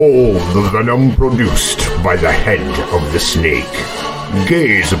Oh, the venom produced by the head of the snake.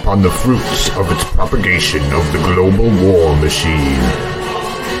 Gaze upon the fruits of its propagation of the global war machine,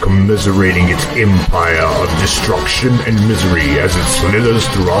 commiserating its empire of destruction and misery as it slithers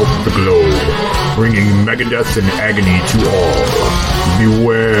throughout the globe, bringing megadeath and agony to all.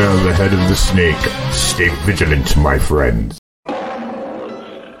 Beware the head of the snake. Stay vigilant, my friends.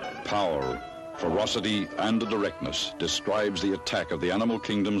 Power, ferocity, and directness describes the attack of the animal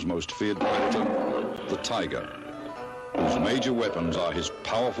kingdom's most feared predator, the tiger, whose major weapons are his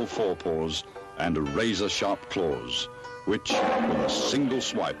powerful forepaws and razor-sharp claws, which, with a single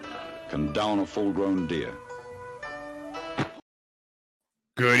swipe, can down a full-grown deer.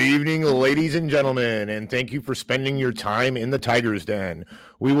 Good evening, ladies and gentlemen, and thank you for spending your time in the Tiger's Den.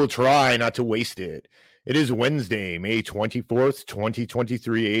 We will try not to waste it. It is Wednesday, May 24th,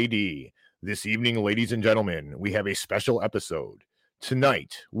 2023 AD. This evening, ladies and gentlemen, we have a special episode.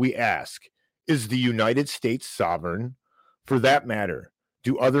 Tonight, we ask, is the United States sovereign? For that matter,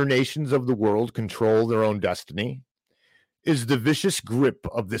 do other nations of the world control their own destiny? Is the vicious grip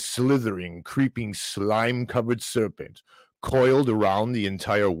of the slithering, creeping, slime-covered serpent coiled around the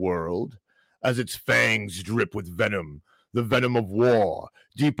entire world as its fangs drip with venom, the venom of war,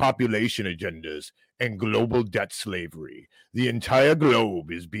 depopulation agendas, and global debt slavery? The entire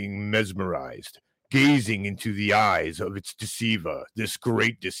globe is being mesmerized, gazing into the eyes of its deceiver, this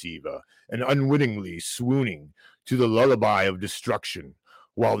great deceiver, and unwittingly swooning to the lullaby of destruction,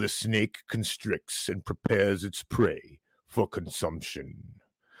 while the snake constricts and prepares its prey for consumption.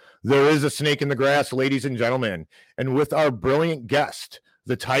 There is a snake in the grass, ladies and gentlemen, and with our brilliant guest,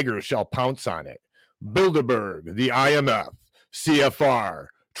 the tiger shall pounce on it. Bilderberg, the IMF, CFR,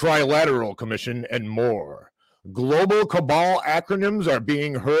 Trilateral Commission, and more. Global cabal acronyms are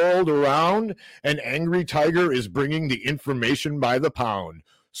being hurled around, and Angry Tiger is bringing the information by the pound.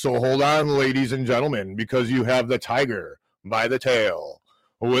 So hold on, ladies and gentlemen, because you have the tiger by the tail.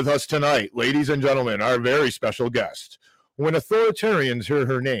 With us tonight, ladies and gentlemen, our very special guest. When authoritarians hear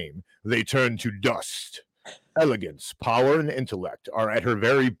her name, they turn to dust. Elegance, power, and intellect are at her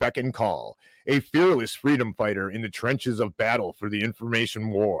very beck and call. A fearless freedom fighter in the trenches of battle for the information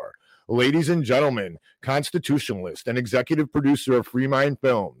war. Ladies and gentlemen, constitutionalist and executive producer of Free Mind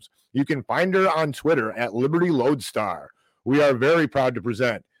Films. You can find her on Twitter at Liberty Lodestar. We are very proud to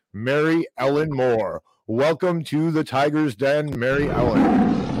present Mary Ellen Moore. Welcome to the Tiger's Den, Mary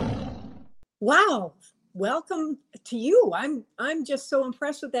Ellen. Wow. Welcome to you. I'm just so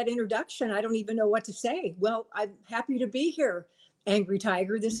impressed with that introduction. I don't even know what to say. Well, I'm happy to be here, Angry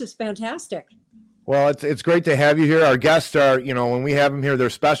Tiger. This is fantastic. Well, it's great to have you here. Our guests are, when we have them here, they're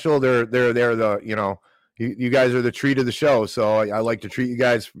special. They're the, you guys are the treat of the show. So I like to treat you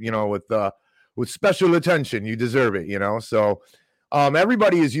guys, with special attention. You deserve it, So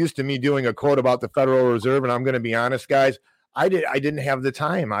everybody is used to me doing a quote about the Federal Reserve, and I'm going to be honest, guys. I didn't have the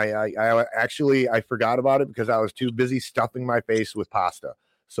time. I actually forgot about it because I was too busy stuffing my face with pasta.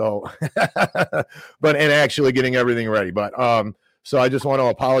 So, and actually getting everything ready. But so I just want to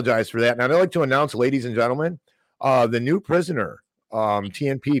apologize for that. And I'd like to announce, ladies and gentlemen, the new Prisoner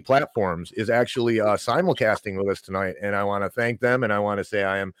TNP platforms is actually simulcasting with us tonight, and I want to thank them, and I want to say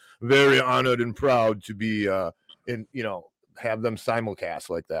I am very honored and proud to be have them simulcast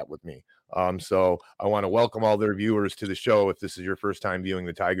like that with me. So I want to welcome all their viewers to the show. If this is your first time viewing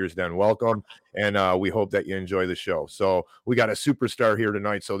the Tiger's Den, welcome. And we hope that you enjoy the show. So we got a superstar here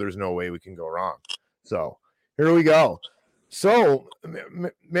tonight, so there's no way we can go wrong. So here we go. So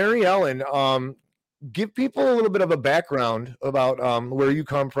Mary Ellen, give people a little bit of a background about where you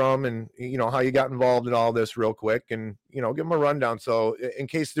come from and, how you got involved in all this real quick and, give them a rundown. So in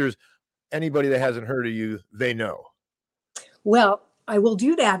case there's anybody that hasn't heard of you, they know. Well, I will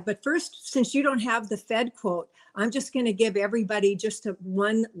do that. But first, since you don't have the Fed quote, I'm just going to give everybody just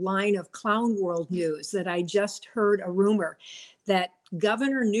one line of clown world news that I just heard a rumor that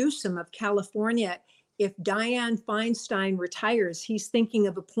Governor Newsom of California, if Dianne Feinstein retires, he's thinking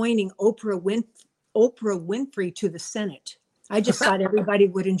of appointing Oprah Winfrey to the Senate. I just thought everybody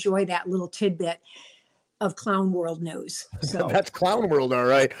would enjoy that little tidbit of clown world news. So that's clown world. All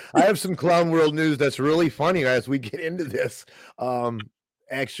right. I have some clown world news that's really funny as we get into this.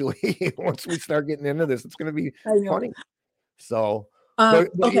 Actually, once we start getting into this, it's going to be funny. So, but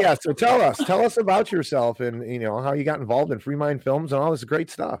okay. Yeah. So tell us about yourself and, how you got involved in Free Mind Films and all this great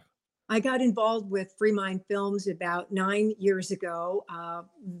stuff. I got involved with Free Mind Films about 9 years ago.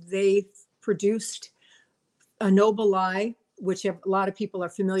 They produced A Noble Lie, which a lot of people are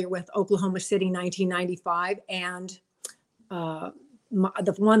familiar with, Oklahoma City, 1995. And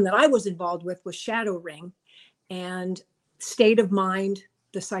the one that I was involved with was Shadow Ring and State of Mind,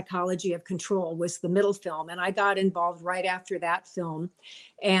 The Psychology of Control was the middle film. And I got involved right after that film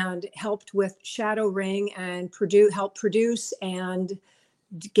and helped with Shadow Ring and help produce and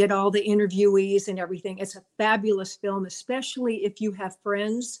get all the interviewees and everything. It's a fabulous film, especially if you have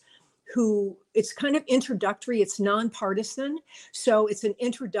friends who, it's kind of introductory, it's nonpartisan. So it's an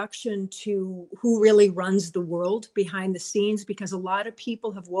introduction to who really runs the world behind the scenes, because a lot of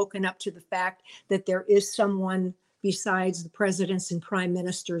people have woken up to the fact that there is someone besides the presidents and prime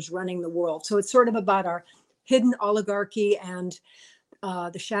ministers running the world. So it's sort of about our hidden oligarchy and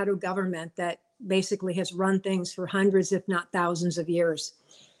the shadow government that basically has run things for hundreds, if not thousands of years.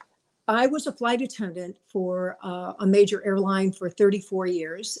 I was a flight attendant for a major airline for 34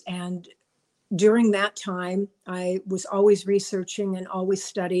 years. And during that time, I was always researching and always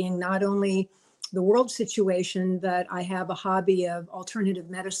studying not only the world situation, but I have a hobby of alternative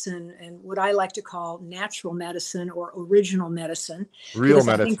medicine and what I like to call natural medicine or original medicine. Real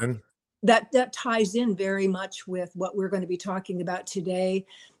medicine. That ties in very much with what we're going to be talking about today,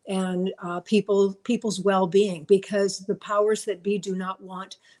 and people's well-being, because the powers that be do not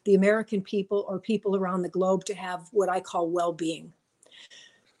want the American people or people around the globe to have what I call well-being.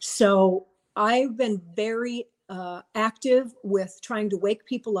 So I've been very active with trying to wake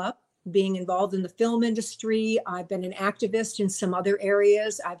people up, being involved in the film industry. I've been an activist in some other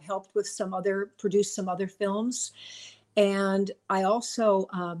areas. I've helped with produce some other films. And I also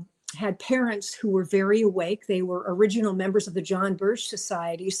had parents who were very awake. They were original members of the John Birch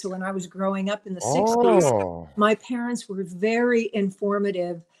Society. So when I was growing up in the 60s, my parents were very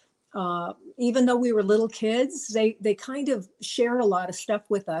informative. Even though we were little kids, they kind of shared a lot of stuff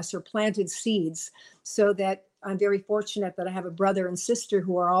with us or planted seeds, so that I'm very fortunate that I have a brother and sister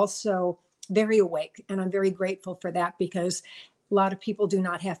who are also very awake. And I'm very grateful for that, because a lot of people do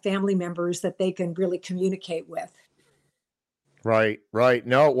not have family members that they can really communicate with. Right.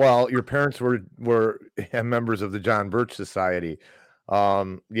 No, well, your parents were members of the John Birch Society.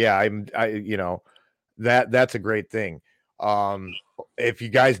 Yeah, that's a great thing. If you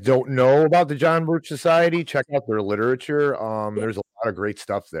guys don't know about the John Birch Society, check out their literature. There's a lot of great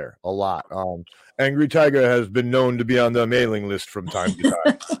stuff there. A lot. Angry Tiger has been known to be on the mailing list from time to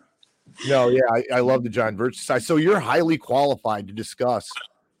time. No, yeah, I love the John Birch Society. So you're highly qualified to discuss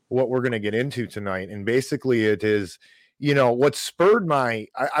what we're going to get into tonight. And basically it is, what spurred I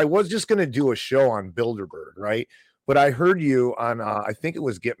was just going to do a show on Bilderberg, right? But I heard you on, I think it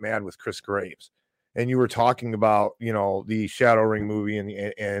was Get Mad with Chris Graves. And you were talking about, the Shadow Ring movie,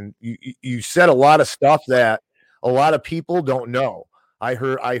 and you said a lot of stuff that a lot of people don't know. I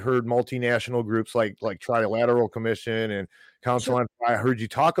heard multinational groups like Trilateral Commission and Council on. I heard you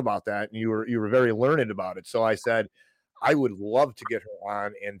talk about that, and you were very learned about it. So I said I would love to get her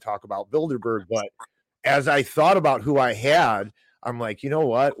on and talk about Bilderberg. But as I thought about who I had, I'm like, you know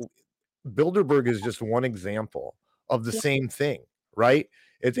what? Bilderberg is just one example of the same thing, right?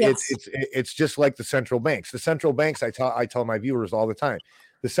 It's just like the central banks. The central banks, I tell my viewers all the time,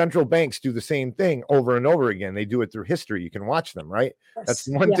 the central banks do the same thing over and over again. They do it through history. You can watch them, right? Yes. That's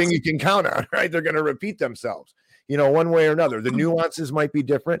one thing you can count on, right? They're going to repeat themselves, one way or another. The nuances might be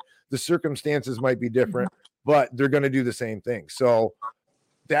different. The circumstances might be different, but they're going to do the same thing. So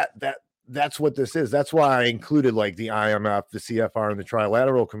that's what this is. That's why I included like the IMF, the CFR, and the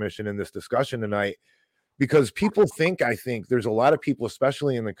Trilateral Commission in this discussion tonight. Because people I think there's a lot of people,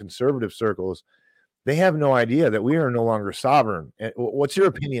 especially in the conservative circles, they have no idea that we are no longer sovereign. What's your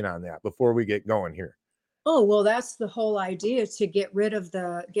opinion on that before we get going here? Oh, well, that's the whole idea, to get rid of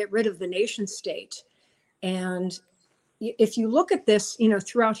the nation state. And if you look at this,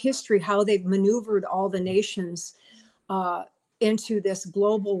 throughout history, how they've maneuvered all the nations into this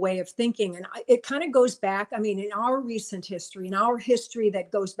global way of thinking. And it kind of goes back, in our recent history, that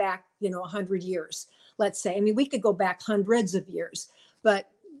goes back, 100 years. Let's say, we could go back hundreds of years, but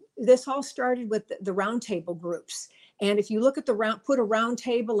this all started with the round table groups. And if you look at put a round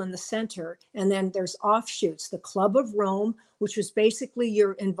table in the center, and then there's offshoots, the Club of Rome, which was basically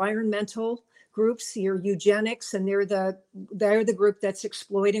your environmental groups, your eugenics, and they're the group that's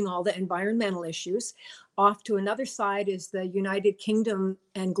exploiting all the environmental issues. Off to another side is the United Kingdom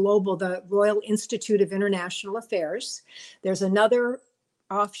and Global, the Royal Institute of International Affairs. There's another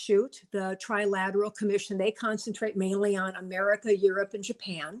offshoot, the Trilateral Commission. They concentrate mainly on America, Europe, and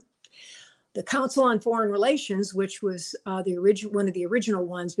Japan. The Council on Foreign Relations, which was one of the original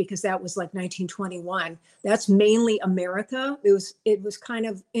ones, because that was like 1921. That's mainly America. It was kind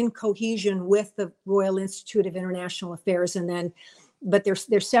of in cohesion with the Royal Institute of International Affairs, but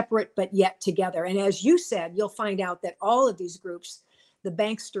they're separate but yet together. And as you said, you'll find out that all of these groups, the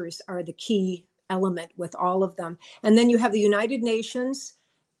banksters are the key element with all of them. And then you have the United Nations,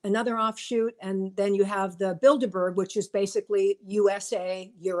 another offshoot, and then you have the Bilderberg, which is basically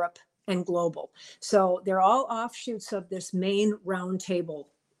USA, Europe, and global. So they're all offshoots of this main roundtable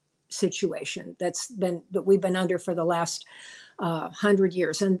situation that we've been under for the last 100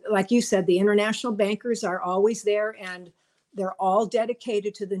 years. And like you said, the international bankers are always there, and they're all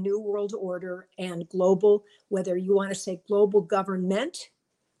dedicated to the New World Order and global, whether you want to say global government,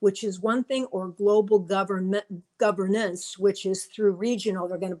 which is one thing, or global governance, which is through regional.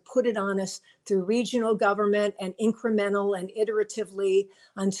 They're going to put it on us through regional government and incremental and iteratively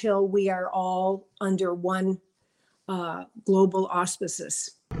until we are all under one global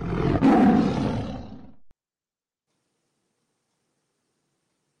auspices.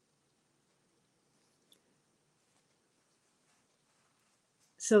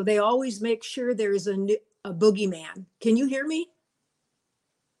 So they always make sure there's a boogeyman. Can you hear me?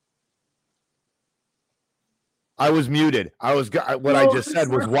 I was muted. I just said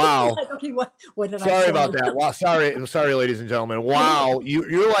was wow. Okay, what did I Sorry say? about that. Wow, sorry, ladies and gentlemen. Wow,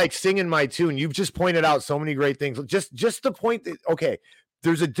 you're like singing my tune. You've just pointed out so many great things. Just the point that, okay,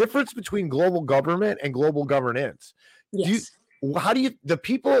 there's a difference between global government and global governance. Yes. How do you, the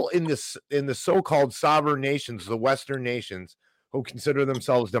people in the so-called sovereign nations, the Western nations who consider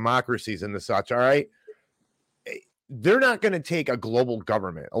themselves democracies and the such, all right, they're not going to take a global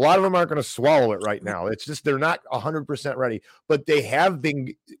government. A lot of them aren't going to swallow it right now. It's just they're not 100% ready, but they have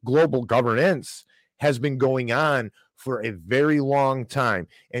been, global governance has been going on for a very long time,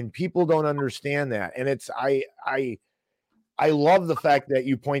 and people don't understand that. And it's I love the fact that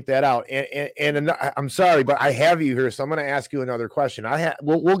you point that out. And I'm sorry, but I have you here, so I'm going to ask you another question.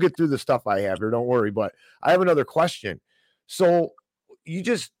 We'll get through the stuff I have here. Don't worry, but I have another question. So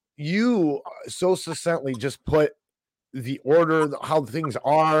you so succinctly just put the order, how things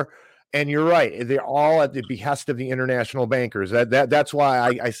are, and you're right. They're all at the behest of the international bankers. That's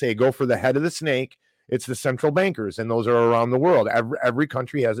why I say go for the head of the snake. It's the central bankers, and those are around the world. Every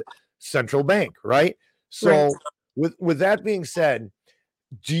country has a central bank, right? So with that being said,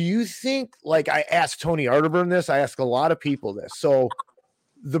 do you think, like I asked Tony Arterburn this, I ask a lot of people this. So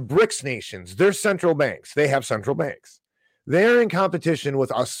the BRICS nations, they're central banks. They have central banks. They're in competition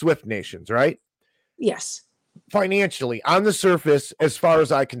with us SWIFT nations, right? Yes. Financially, on the surface, as far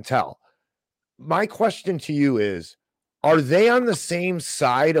as I can tell. My question to you is, are they on the same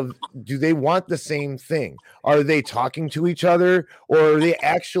side of, do they want the same thing? Are they talking to each other, or are they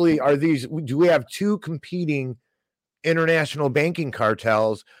actually, do we have two competing international banking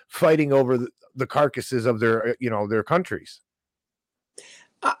cartels fighting over the carcasses of their countries?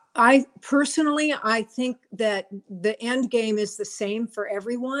 I personally, I think that the end game is the same for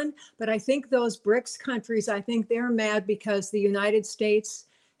everyone, but I think those BRICS countries, I think they're mad because the United States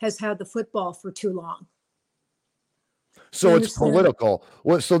has had the football for too long. So it's political.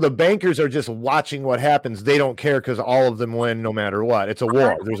 So the bankers are just watching what happens. They don't care because all of them win no matter what. It's a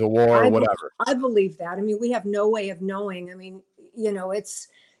war. There's a war or whatever. I believe that. I mean, we have no way of knowing. I mean,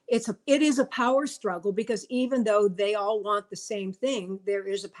 it is a power struggle, because even though they all want the same thing, there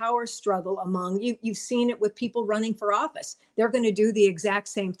is a power struggle among you. You've seen it with people running for office. They're going to do the exact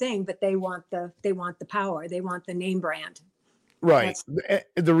same thing, but they want the power. They want the name brand. Right.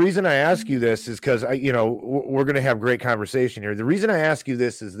 The reason I ask you this is because we're going to have great conversation here. The reason I ask you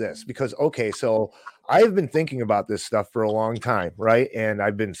this is this, because, okay, so I've been thinking about this stuff for a long time, right? And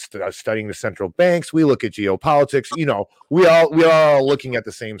I've been studying the central banks. We look at geopolitics. We are looking at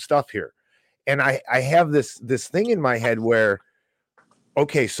the same stuff here. And I have this thing in my head where,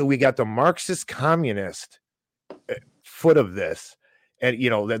 okay, so we got the Marxist communist foot of this, and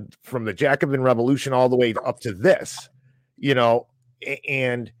that from the Jacobin Revolution all the way up to this.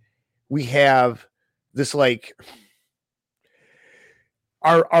 And we have this, like,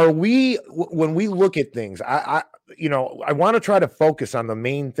 are we, when we look at things, I want to try to focus on the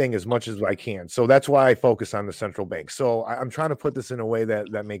main thing as much as I can. So that's why I focus on the central bank. So I'm trying to put this in a way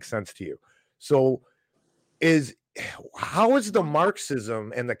that makes sense to you. So how is the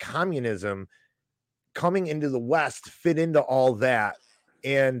Marxism and the communism coming into the West fit into all that?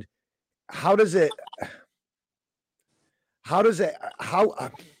 And how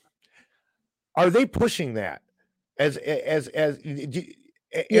are they pushing that and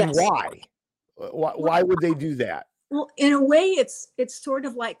Yes. why would they do that? Well, in a way, it's sort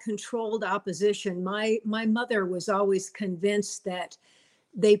of like controlled opposition. My mother was always convinced that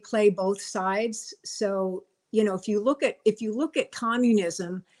they play both sides. So, if you look at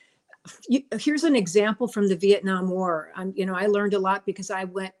communism, here's an example from the Vietnam War. I learned a lot because I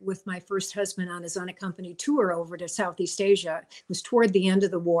went with my first husband on his unaccompanied tour over to Southeast Asia. It was toward the end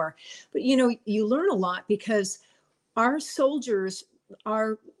of the war. But, you learn a lot because our soldiers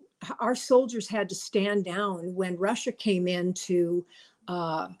our soldiers had to stand down when Russia came in to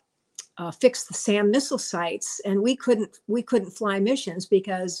fix the SAM missile sites, and we couldn't fly missions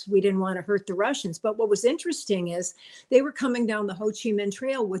because we didn't want to hurt the Russians. But what was interesting is they were coming down the Ho Chi Minh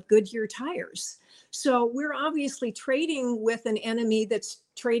Trail with Goodyear tires. So we're obviously trading with an enemy that's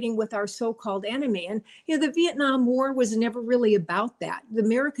trading with our so-called enemy. And the Vietnam War was never really about that. The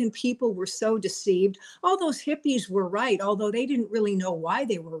American people were so deceived. All those hippies were right, although they didn't really know why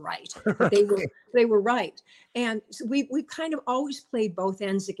they were right. They were right. And so we kind of always played both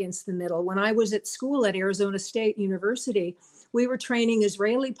ends against the middle. When I was at school at Arizona State University, we were training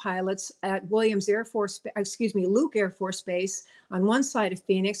Israeli pilots at Luke Air Force Base on one side of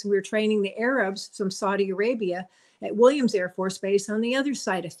Phoenix. We were training the Arabs from Saudi Arabia at Williams Air Force Base on the other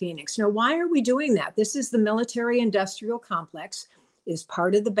side of Phoenix. Now, why are we doing that? This is the military-industrial complex, is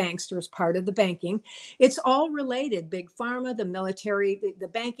part of the banksters, part of the banking. It's all related. Big pharma, the military, the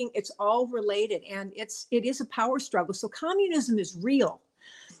banking, it's all related. And it is a power struggle. So communism is real.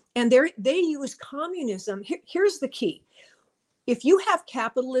 And they use communism. Here's the key. If you have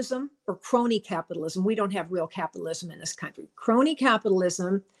capitalism or crony capitalism, we don't have real capitalism in this country. Crony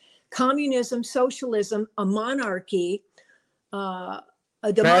capitalism, communism, socialism, a monarchy, a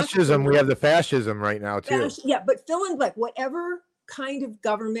democracy. Fascism. We have the fascism right now too. Yeah, but fill in blank. Whatever kind of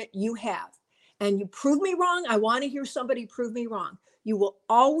government you have, and you prove me wrong, I want to hear somebody prove me wrong. You will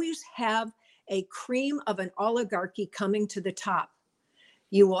always have a cream of an oligarchy coming to the top.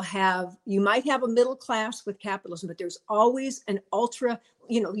 You might have a middle class with capitalism, but there's always an ultra,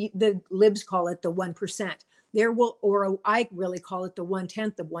 the libs call it the 1%. I really call it the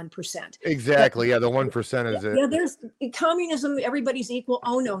 1/10 of 1%. Exactly. The 1% is it. Yeah, there's communism, everybody's equal.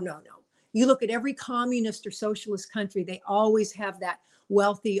 Oh, no. You look at every communist or socialist country, they always have that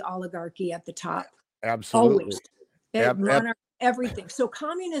wealthy oligarchy at the top. Absolutely. Always. Everything. So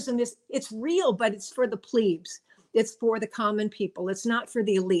communism it's real, but it's for the plebes. It's for the common people. It's not for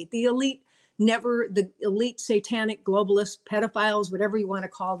the elite. The elite satanic globalists, pedophiles, whatever you want to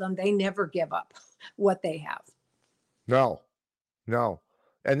call them, they never give up what they have. No.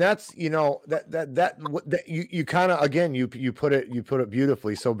 And that's, you kind of, again, you put it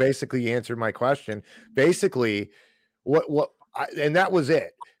beautifully. So basically you answered my question. Basically and that was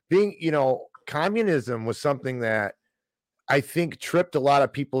it. Being, communism was something that I think tripped a lot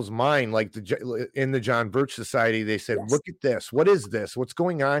of people's mind. Like in the John Birch Society, they said, yes. Look at this. What is this? What's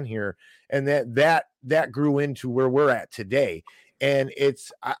going on here? And that grew into where we're at today. And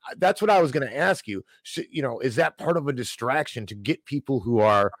that's what I was going to ask you. Is that part of a distraction to get people who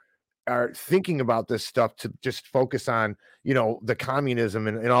are thinking about this stuff to just focus on, the communism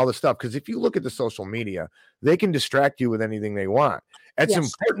and all the stuff? Because if you look at the social media, they can distract you with anything they want. It's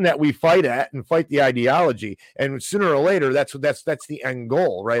important that we fight the ideology. And sooner or later, that's the end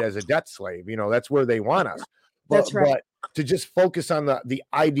goal, right? As a debt slave, that's where they want us. That's right. But to just focus on the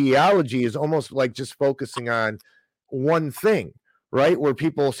ideology is almost like just focusing on one thing. Right, where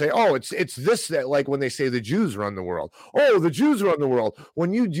people say, "Oh, it's this," that, like when they say the Jews run the world. Oh, the Jews run the world.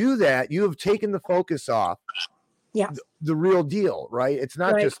 When you do that, you have taken the focus off the real deal. Right? It's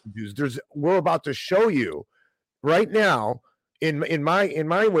not just the Jews. We're about to show you right now, in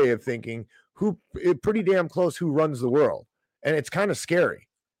my way of thinking, who pretty damn close who runs the world, and it's kind of scary.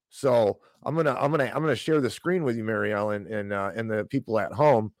 So I'm gonna share the screen with you, Marielle, and the people at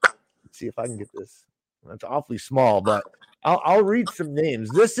home. Let's see if I can get this. It's awfully small, but I'll read some names.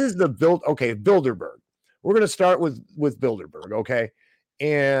 This is the Bilderberg. We're going to start with Bilderberg, okay?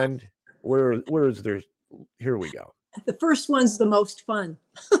 And where is there? Here we go. The first one's the most fun.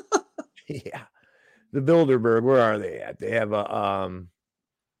 Yeah. The Bilderberg, where are they at? They have a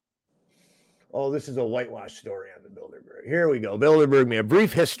this is a whitewash story on the Bilderberg. Here we go. Bilderberg, a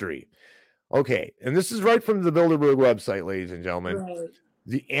brief history. Okay, and this is right from the Bilderberg website, ladies and gentlemen. Right.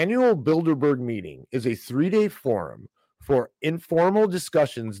 The annual Bilderberg meeting is a 3-day forum for informal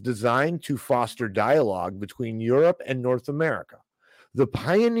discussions designed to foster dialogue between Europe and North America. The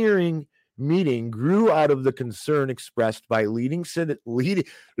pioneering meeting grew out of the concern expressed by leading citizens.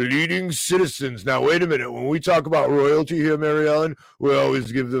 Now, wait a minute. When we talk about royalty here, Mary Ellen, we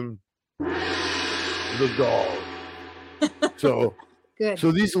always give them the gall. So, good.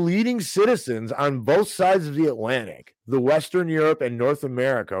 So these leading citizens on both sides of the Atlantic, the Western Europe and North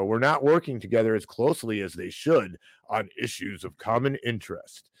America, were not working together as closely as they should on issues of common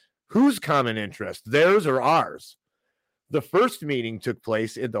interest. Whose common interest? Theirs or ours? The first meeting took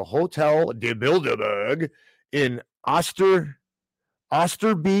place in the Hotel de Bilderberg in Oosterbeek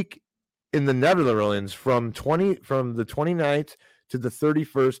in the Netherlands from the 29th to the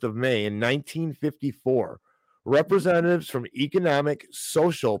 31st of May in 1954. Representatives from economic,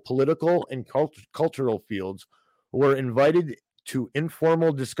 social, political, and cultural fields were invited to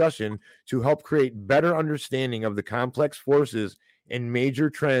informal discussion to help create better understanding of the complex forces and major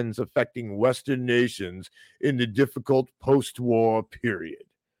trends affecting Western nations in the difficult post-war period.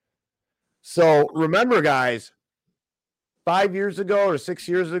 So remember, guys, 5 years ago or 6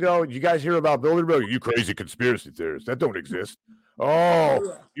 years ago, you guys hear about Bilderberg? You crazy conspiracy theorists. That don't exist.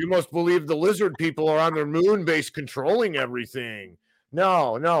 Oh, you must believe the lizard people are on their moon base controlling everything.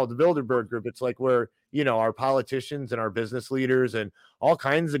 No, the Bilderberg group, it's like where, our politicians and our business leaders and all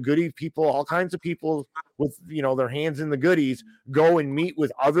kinds of goody people, all kinds of people with, their hands in the goodies go and meet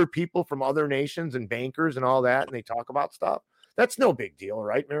with other people from other nations and bankers and all that, and they talk about stuff. That's no big deal,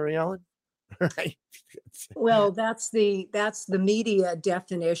 right, Mary Ellen? Right. Well, that's the media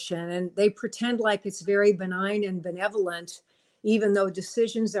definition, and they pretend like it's very benign and benevolent, even though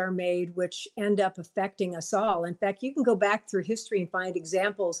decisions are made which end up affecting us all. In fact, you can go back through history and find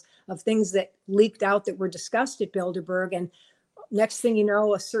examples of things that leaked out that were discussed at Bilderberg, and next thing you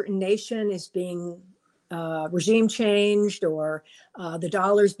know, a certain nation is being regime changed, or the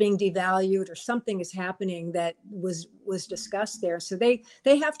dollar's being devalued, or something is happening that was discussed there. So they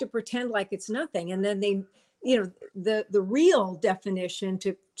have to pretend like it's nothing, and then they, the real definition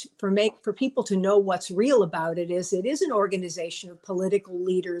for people to know what's real about it is an organization of political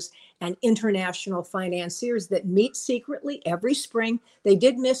leaders and international financiers that meet secretly every spring. They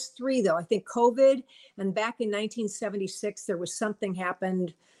did miss 3 though. I think COVID, and back in 1976 there was something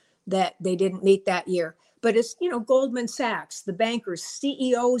happened that they didn't meet that year. But it's, Goldman Sachs, the bankers,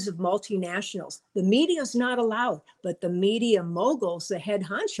 CEOs of multinationals. The media is not allowed, but the media moguls, the head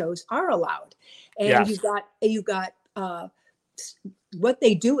honchos, are allowed. And Yes. you've got what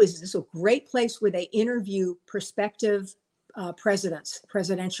they do is this a great place where they interview prospective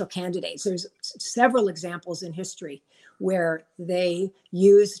presidential candidates. There's several examples in history where they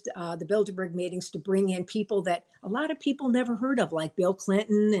used the Bilderberg meetings to bring in people that a lot of people never heard of, like Bill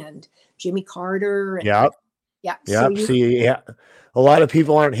Clinton and Jimmy Carter. And, Yep. Yeah. Yep. A lot of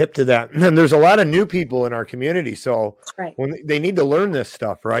people aren't hip to that. And there's a lot of new people in our community. So right. when they need to learn this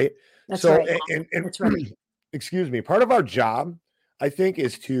stuff, right? That's so, right. And, That's right. Excuse me. Part of our job, I think,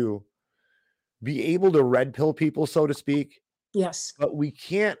 is to be able to red pill people, so to speak. Yes. But we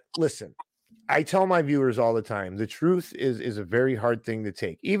can't listen. I tell my viewers all the time, the truth is a very hard thing to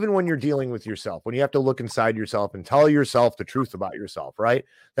take, even when you're dealing with yourself, when you have to look inside yourself and tell yourself the truth about yourself, right?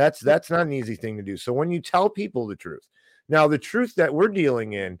 That's not an easy thing to do. So when you tell people the truth, now the truth that we're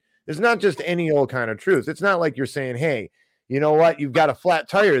dealing in is not just any old kind of truth. It's not like you're saying, hey, you know what? You've got a flat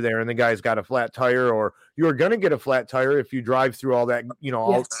tire there and the guy's got a flat tire, or you're going to get a flat tire if you drive through all that,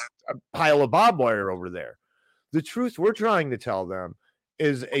 Yes. a pile of barbed wire over there. The truth we're trying to tell them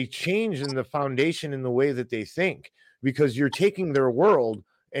is a change in the foundation in the way that they think, because you're taking their world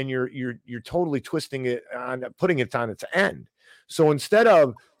and you're totally twisting it on, putting it on its end. So instead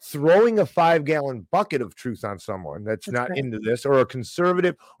of throwing a 5-gallon bucket of truth on someone that's not right. into this, or a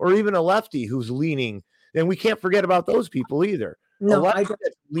conservative, or even a lefty who's leaning, and we can't forget about those people either. No, a lefty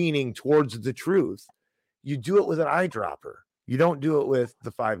that's leaning towards the truth, you do it with an eyedropper. You don't do it with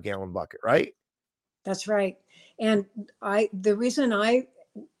the 5-gallon bucket, right? That's right. And the reason I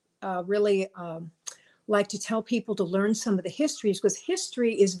really like to tell people to learn some of the history is because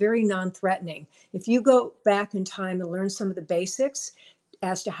history is very non-threatening. If you go back in time and learn some of the basics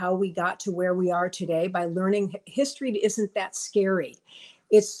as to how we got to where we are today by learning history, isn't that scary.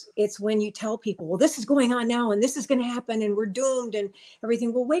 It's when you tell people, well, this is going on now and this is going to happen and we're doomed and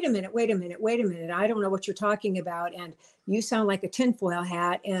everything. Well, wait a minute. I don't know what you're talking about. And you sound like a tinfoil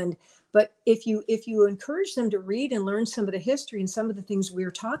hat. But if you encourage them to read and learn some of the history and some of the things we're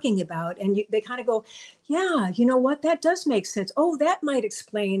talking about, and they kind of go, yeah, you know what, that does make sense. Oh, that might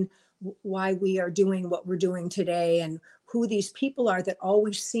explain why we are doing what we're doing today, and who these people are that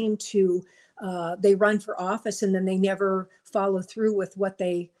always seem to, they run for office and then they never follow through with what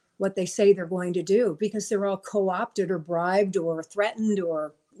they say they're going to do, because they're all co-opted or bribed or threatened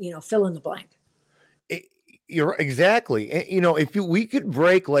or, fill in the blank. You're exactly. If we could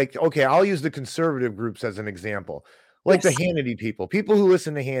break, like, okay, I'll use the conservative groups as an example, like Yes. the Hannity people who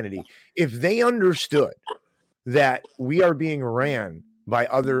listen to Hannity. If they understood that we are being ran by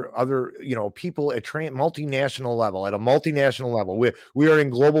other people at multinational level, we are in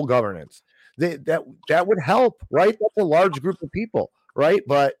global governance, that would help, right? That's a large group of people, right?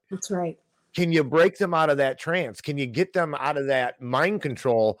 But that's right. Can you break them out of that trance? Can you get them out of that mind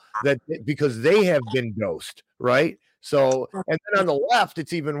control because they have been dosed, right? So, and then on the left,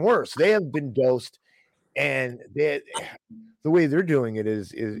 it's even worse. They have been dosed, and the way they're doing it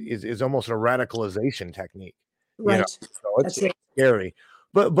is almost a radicalization technique. Right. So it's scary.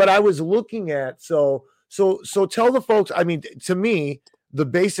 But I was looking at so tell the folks. I mean, to me, the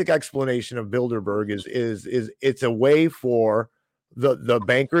basic explanation of Bilderberg is it's a way for the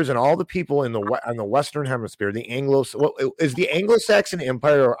bankers and all the people on the Western Hemisphere, is the Anglo-Saxon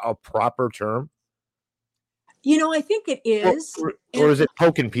Empire a proper term? I think it is. Or is it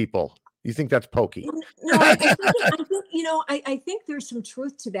poking people? You think that's pokey? No, I think there's some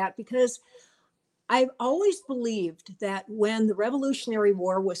truth to that, because I've always believed that when the Revolutionary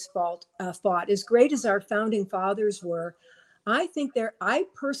War was fought, as great as our founding fathers were, I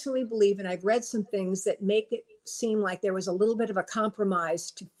personally believe, and I've read some things that make it seem like there was a little bit of a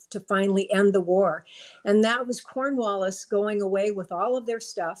compromise to finally end the war. And that was Cornwallis going away with all of their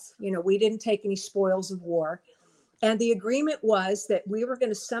stuff. We didn't take any spoils of war. And the agreement was that we were going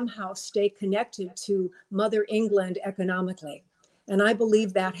to somehow stay connected to Mother England economically. And I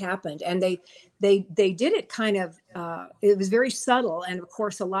believe that happened. And they did it kind of, it was very subtle. And of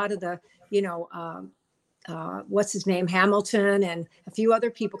course, a lot of the, what's his name, Hamilton, and a few other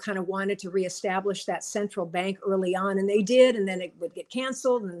people kind of wanted to reestablish that central bank early on, and they did, and then it would get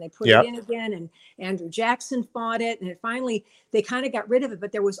canceled, and then they put it in again, and Andrew Jackson fought it, and finally they kind of got rid of it,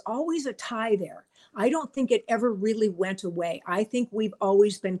 but there was always a tie there. I don't think it ever really went away. I think we've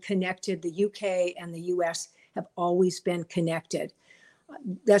always been connected. The UK and the US have always been connected.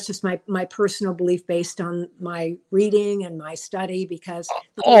 That's just my personal belief based on my reading and my study, because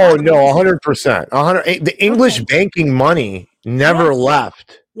 100%. The English banking money never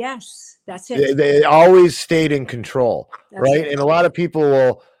left. Yes, that's it. They always stayed in control, that's right? It. And a lot of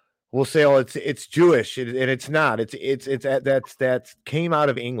people will say, "Oh, it's Jewish," and it's not. That came out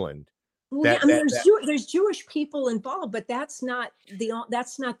of England. Well, there's Jewish people involved, but that's not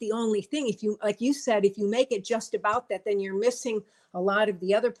the only thing. If you, like you said, if you make it just about that, then you're missing a lot of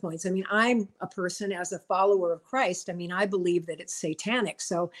the other points. I mean, I'm a person, as a follower of Christ, I mean, I believe that it's satanic.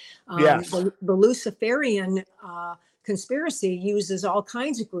 So the Luciferian conspiracy uses all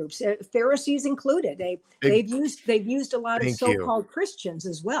kinds of groups, Pharisees included. They've used a lot of so-called Christians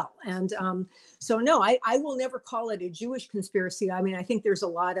as well. And so no, I will never call it a Jewish conspiracy. I mean, I think there's a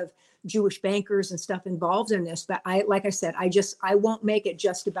lot of Jewish bankers and stuff involved in this, but like I said, I won't make it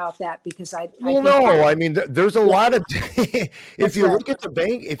just about that, because I mean, there's a lot of if you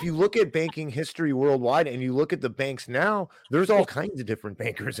look at banking history worldwide, and you look at the banks now, there's all kinds of different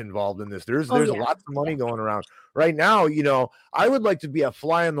bankers involved in this. There's lots of money going around right now. I would like to be a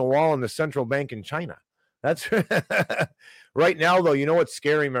fly on the wall in the central bank in China. That's right now, though. You know what's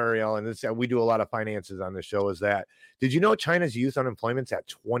scary, Marielle, and we do a lot of finances on the show, is that, did you know China's youth unemployment's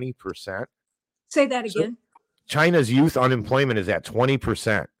at 20%? Say that again. China's youth unemployment is at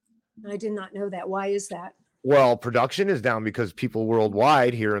 20%. I did not know that. Why is that? Well, production is down because people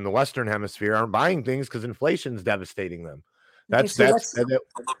worldwide here in the Western Hemisphere aren't buying things because inflation's devastating them. That's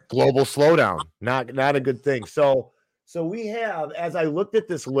global slowdown. Not a good thing. So we have, as I looked at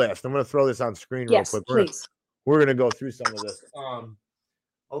this list, I'm going to throw this on screen real quick. Please. We're going to go through some of this.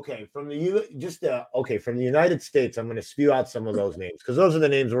 From the United States, I'm going to spew out some of those names, because those are the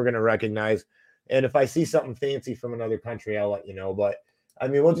names we're going to recognize. And if I see something fancy from another country, I'll let you know. But I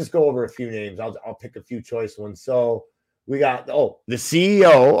mean, we'll just go over a few names. I'll pick a few choice ones. So we got the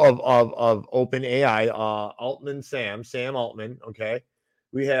CEO of OpenAI, Sam Altman. Okay,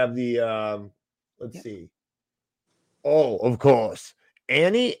 we have the let's see. Oh, of course,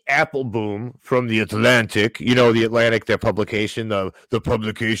 Annie Applebaum from The Atlantic. The Atlantic, that publication, the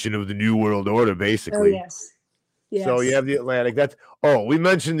publication of the New World Order, basically. Oh, yes. Yes. So you have The Atlantic. We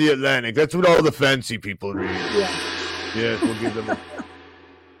mentioned The Atlantic. That's what all the fancy people read. Yeah. Yes, we'll give them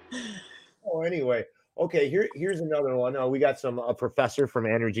anyway. Okay, here's another one. We got a professor from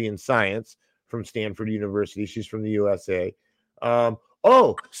energy and science from Stanford University. She's from the USA.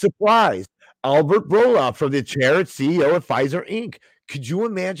 Surprise. Albert Bourla from the chair at CEO at Pfizer Inc. Could you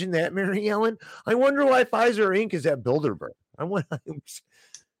imagine that, Mary Ellen? I wonder why Pfizer Inc. is at Bilderberg.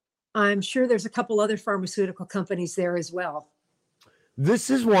 I'm sure there's a couple other pharmaceutical companies there as well. This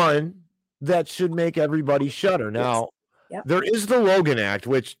is one that should make everybody shudder. Now, There is the Logan Act,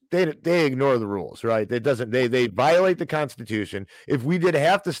 which they ignore the rules, right? They violate the Constitution. If we did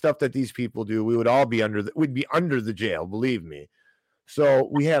half the stuff that these people do, we would all be under the jail, believe me. So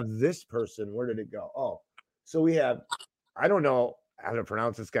we have this person. Where did it go? So we have, I don't know how to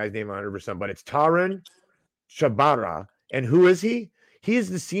pronounce this guy's name 100%, but it's Tarun Shabara. And who is he? He is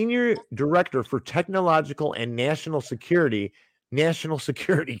the Senior Director for Technological and National Security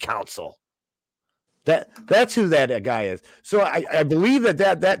Council. That's who that guy is. So I believe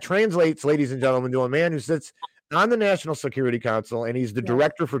that translates, ladies and gentlemen, to a man who sits on the National Security Council, and he's the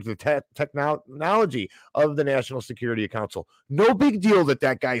director for the technology of the National Security Council. No big deal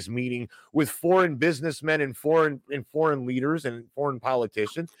that guy's meeting with foreign businessmen and foreign leaders and foreign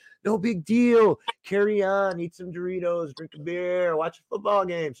politicians. No big deal. Carry on, eat some Doritos, drink a beer, watch a football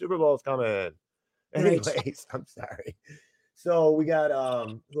game. Super Bowl's coming. Anyways, right. I'm sorry. So we got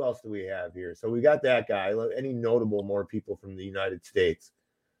who else do we have here? So we got that guy. Any notable more people from the United States?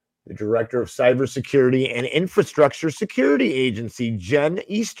 The Director of Cybersecurity and Infrastructure Security Agency, Jen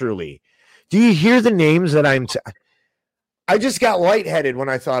Easterly. Do you hear the names that I just got lightheaded when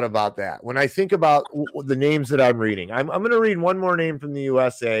I thought about that. When I think about the names that I'm reading, I'm going to read one more name from the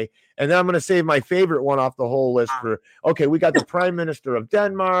USA, and then I'm going to save my favorite one off the whole list for, okay, we got the Prime Minister of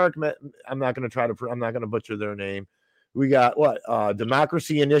Denmark. I'm not going to butcher their name. We got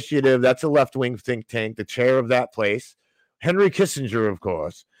Democracy Initiative. That's a left-wing think tank, the chair of that place. Henry Kissinger, of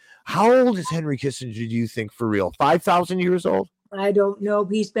course. How old is Henry Kissinger, do you think, for real? 5,000 years old? I don't know.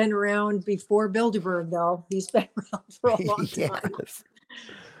 He's been around before Bilderberg, though. He's been around for a long time. Yes.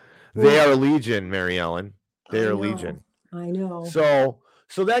 They are legion, Mary Ellen. They are legion. I know.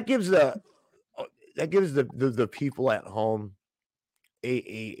 So that gives the people at home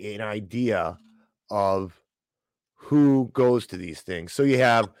an idea of who goes to these things. So you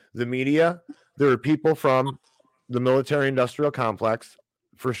have the media. There are people from the military-industrial complex,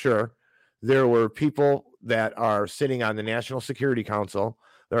 for sure. There were people that are sitting on the National Security Council.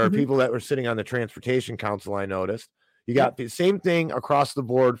 There are people that were sitting on the Transportation Council, I noticed. You got the same thing across the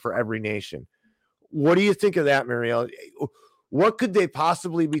board for every nation. What do you think of that, Marielle? What could they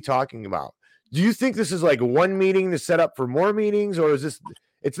possibly be talking about? Do you think this is like one meeting to set up for more meetings, or is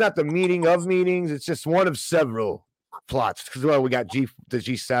it's not the meeting of meetings, it's just one of several plots? Because, we got the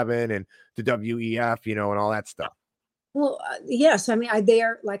G7 and the WEF, and all that stuff. Well, yes. I mean, they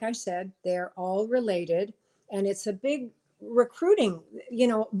are, like I said, they're all related, and it's a big recruiting,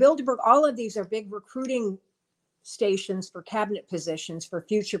 Bilderberg, all of these are big recruiting stations for cabinet positions, for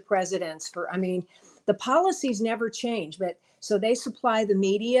future presidents, the policies never change, but so they supply the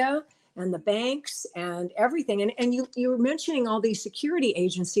media and the banks and everything. And you were mentioning all these security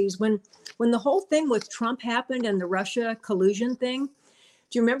agencies when the whole thing with Trump happened and the Russia collusion thing.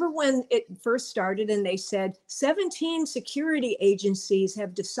 Do you remember when it first started and they said 17 security agencies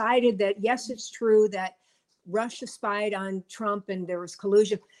have decided that, yes, it's true that Russia spied on Trump and there was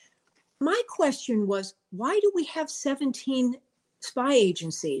collusion? My question was, why do we have 17 spy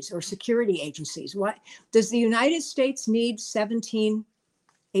agencies or security agencies? Why does the United States need 17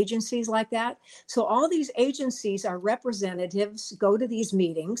 agencies like that? So all these agencies, are representatives, go to these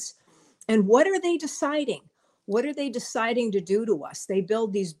meetings, and what are they deciding? What are they deciding to do to us? They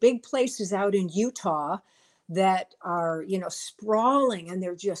build these big places out in Utah that are, sprawling, and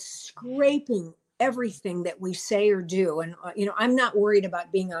they're just scraping everything that we say or do. And, I'm not worried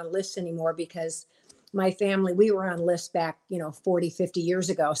about being on lists anymore because my family, we were on lists back, 40, 50 years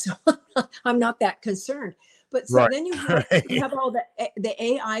ago. So I'm not that concerned. But so then you have all the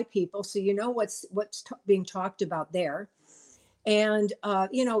AI people. So what's being talked about there. And,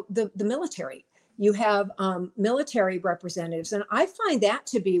 the military. You have military representatives. And I find that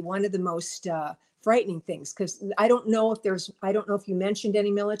to be one of the most frightening things, because I don't know if you mentioned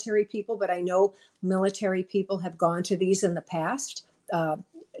any military people, but I know military people have gone to these in the past,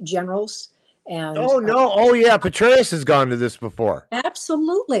 generals. And Petraeus has gone to this before.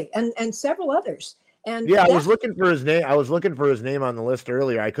 Absolutely. And several others. And I was looking for his name. I was looking for his name on the list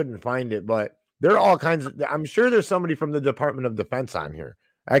earlier. I couldn't find it, but there are all kinds of, I'm sure there's somebody from the Department of Defense on here.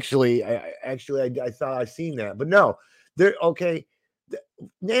 Actually, I thought I've seen that, but no, the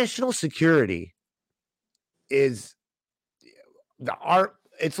national security is the art.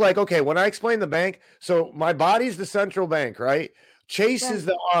 It's like, okay, when I explain the bank, so my body's the central bank, right? Chase is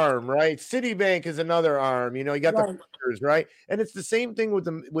the arm, right? Citibank is another arm. You got the fingers, right? And it's the same thing with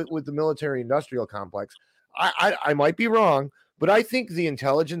the military industrial complex. I might be wrong, but I think the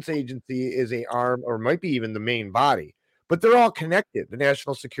intelligence agency is a arm, or might be even the main body. But they're all connected. The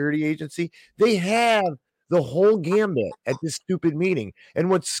National Security Agency, they have the whole gambit at this stupid meeting. And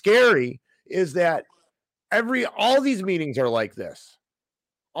what's scary is that all these meetings are like this.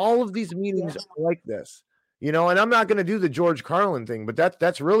 All of these meetings are like this. And I'm not going to do the George Carlin thing, but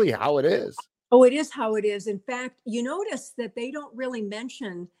that's really how it is. Oh, it is how it is. In fact, you notice that they don't really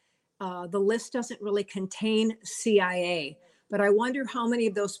mention, the list doesn't really contain CIA, but I wonder how many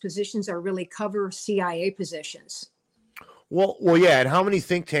of those positions are really cover CIA positions. Well, yeah. And how many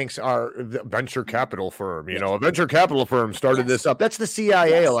think tanks are the venture capital firm? You know, a venture capital firm started this up. That's the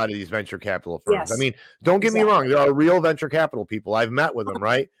CIA. A lot of these venture capital firms. I mean, don't get me wrong. There are real venture capital people. I've met with them,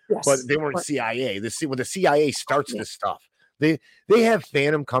 right? But they weren't CIA. When the CIA starts this stuff, they have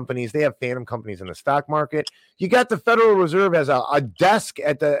phantom companies. They have phantom companies in the stock market. You got the Federal Reserve as a desk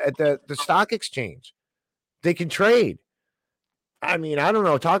at the stock exchange. They can trade. I mean, I don't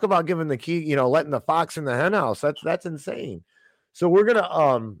know. Talk about giving the key, you know, letting the fox in the hen house. That's insane. So we're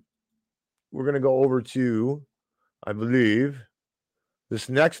gonna go over to, I believe, this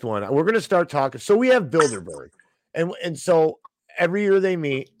next one. We're gonna start talking. So we have Bilderberg, and so every year they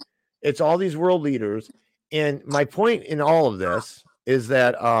meet. It's all these world leaders, and my point in all of this is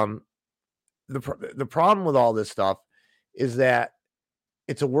that the problem with all this stuff is that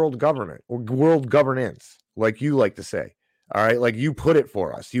it's a world government or world governance, like you like to say. All right. Like you put it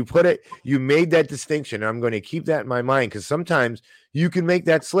for us. You made that distinction. I'm going to keep that in my mind because sometimes you can make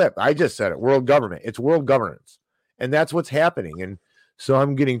that slip. I just said it. World government. It's world governance. And that's what's happening. And so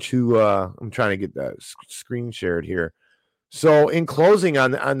I'm getting to, I'm trying to get that screen shared here. So in closing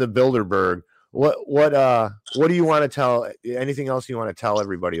on the Bilderberg, what do you want to tell? Anything else you want to tell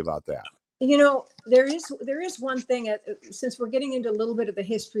everybody about that? You know, there is one thing, since we're getting into a little bit of the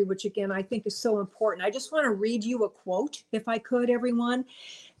history, which again, I think is so important. I just want to read you a quote, if I could, everyone.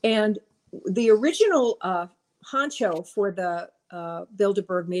 And the original honcho for the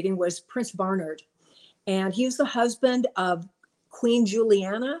Bilderberg meeting was Prince Bernhard. And he was the husband of Queen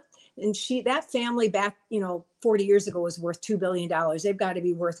Juliana. And that family back, 40 years ago was worth $2 billion. They've got to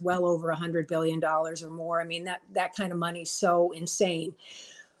be worth well over $100 billion or more. I mean, that kind of money is so insane.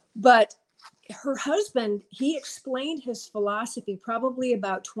 But her husband, he explained his philosophy probably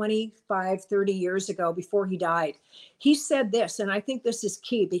about 25, 30 years ago before he died. He said this, and I think this is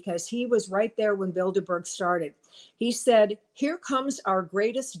key because he was right there when Bilderberg started. He said, "Here comes our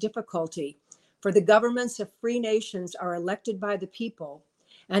greatest difficulty, for the governments of free nations are elected by the people.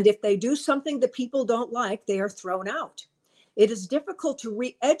 And if they do something the people don't like, they are thrown out. It is difficult to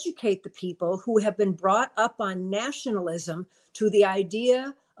re-educate the people who have been brought up on nationalism to the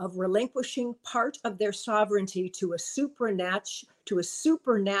idea of relinquishing part of their sovereignty to a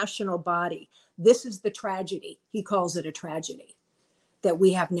supranational body. This is the tragedy." He calls it a tragedy that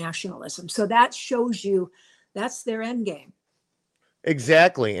we have nationalism. So that shows you that's their end game.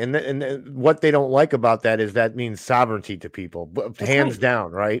 Exactly. And what they don't like about that is that means sovereignty to people, hands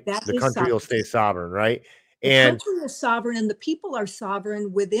down, right? The country will stay sovereign, right? And the country is sovereign and the people are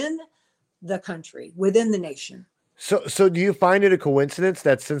sovereign within the country, within the nation. So do you find it a coincidence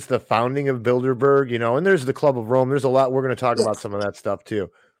that since the founding of Bilderberg, and there's the Club of Rome, there's a lot, we're going to talk about some of that stuff too.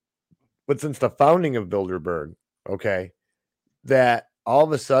 But since the founding of Bilderberg, okay, that all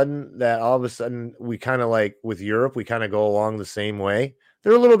of a sudden we kind of like with Europe, we kind of go along the same way.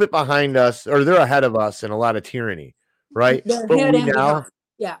 They're a little bit behind us, or they're ahead of us in a lot of tyranny, right? But we now,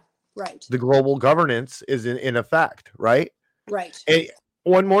 yeah, right. The global governance is in effect, right? Right. Hey,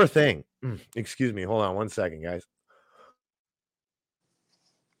 one more thing. Excuse me. Hold on one second, guys.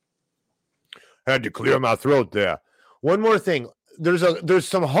 Had to clear my throat there. One more thing. There's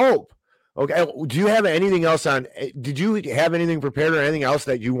some hope. Okay. Do you have anything else did you have anything prepared or anything else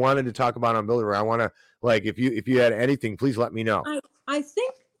that you wanted to talk about on Bilderberg? I want to, like, if you had anything, please let me know. I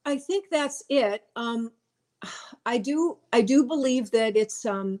think that's it. I do believe that it's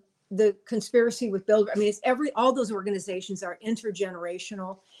the conspiracy with Bilderberg. I mean, all those organizations are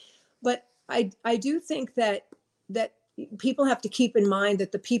intergenerational, but I do think that people have to keep in mind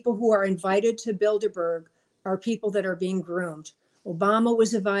that the people who are invited to Bilderberg are people that are being groomed. Obama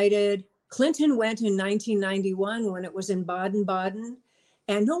was invited. Clinton went in 1991 when it was in Baden-Baden,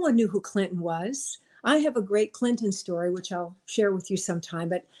 and no one knew who Clinton was. I have a great Clinton story, which I'll share with you sometime,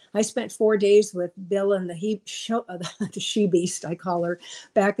 but I spent 4 days with Bill and the she-beast, I call her,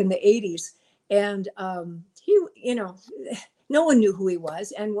 back in the 80s. And he, no one knew who he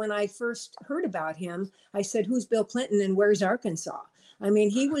was. And when I first heard about him, I said, "Who's Bill Clinton and where's Arkansas?" I mean,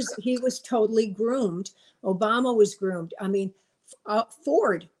 he was totally groomed. Obama was groomed. I mean,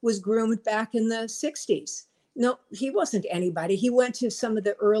 Ford was groomed back in the 60s. No, he wasn't anybody. He went to some of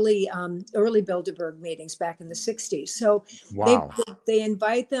the early Bilderberg meetings back in the 60s. So wow. They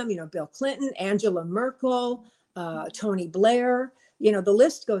invite them, Bill Clinton, Angela Merkel, Tony Blair. The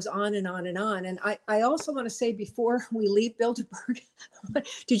list goes on and on and on. And I also want to say, before we leave Bilderberg,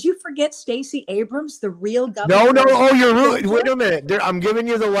 did you forget Stacey Abrams, the real governor? No. Oh, you're rude. Wait a minute. I'm giving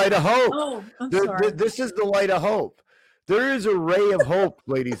you the light of hope. Oh, I'm sorry. This is the light of hope. There is a ray of hope,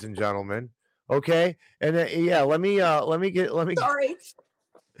 ladies and gentlemen. Okay. And let me. Sorry.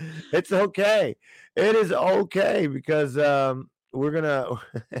 It's okay. It is okay because we're gonna.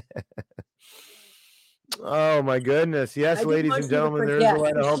 Oh my goodness. Yes, I didn't ladies want and you to gentlemen, there's a forget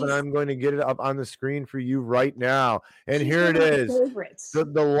light of because hope, and I'm going to get it up on the screen for you right now. And she's here one it of my is. favorites.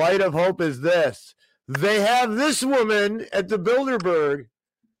 The light of hope is this. They have this woman at the Bilderberg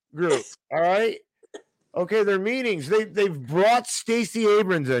group. All right. Okay, their meetings. They've brought Stacey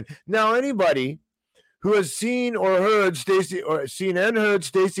Abrams in. Now, anybody who has seen or heard Stacey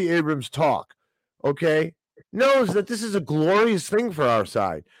Abrams talk, okay, knows that this is a glorious thing for our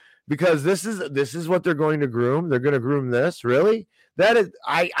side because this is what they're going to groom. They're going to groom this. Really? That is,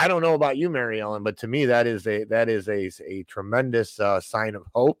 I don't know about you, Mary Ellen, but to me that is a tremendous sign of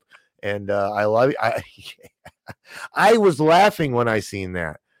hope, and I love it. I was laughing when I seen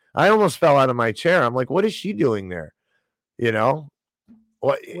that. I almost fell out of my chair. I'm like, what is she doing there? You know,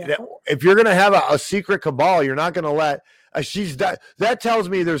 if you're going to have a secret cabal, you're not going to let that tells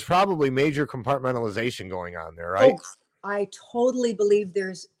me there's probably major compartmentalization going on there, right? Oh, I totally believe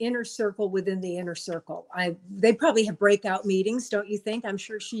there's inner circle within the inner circle. They probably have breakout meetings, don't you think? I'm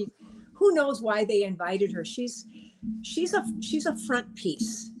sure who knows why they invited her. She's a front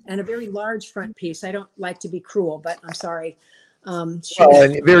piece, and a very large front piece. I don't like to be cruel, but I'm sorry. And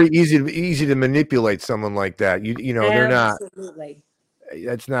very easy to manipulate someone like that. You know, they're not. Absolutely.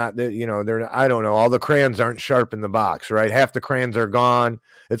 It's not that, you know, they're, I don't know, all the crayons aren't sharp in the box, right? Half the crayons are gone.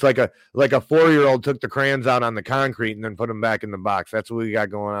 It's like a 4-year-old took the crayons out on the concrete and then put them back in the box. That's what we got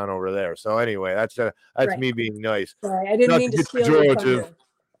going on over there. So anyway, that's right. Me being nice. Sorry, I didn't mean to steal your thunder.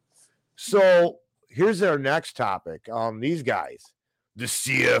 So here's our next topic. These guys, the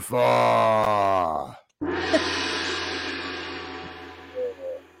CFR.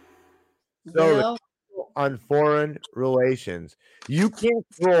 So on foreign relations, you can't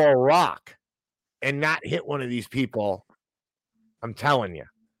throw a rock and not hit one of these people. I'm telling you,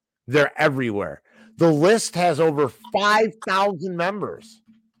 they're everywhere. The list has over 5,000 members.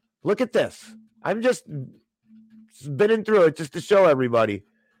 Look at this. I'm just been through it just to show everybody.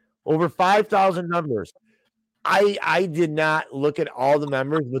 Over 5,000 members. I did not look at all the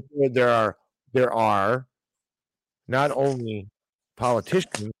members, but there are not only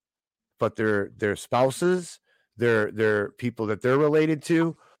politicians, but their spouses, their people that they're related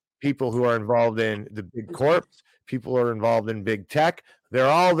to, people who are involved in the big corps, people who are involved in big tech. They're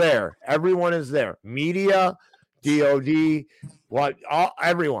all there. Everyone is there. Media, DOD,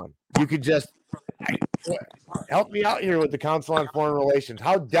 everyone. You could just help me out here with the Council on Foreign Relations.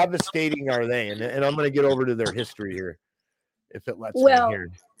 How devastating are they? And I'm going to get over to their history here, if it lets me here.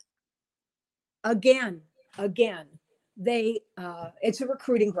 Again, they it's a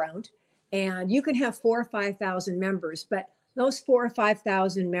recruiting ground. And you can have 4,000 or 5,000 members, but those 4,000 or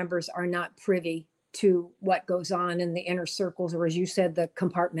 5,000 members are not privy to what goes on in the inner circles, or as you said, the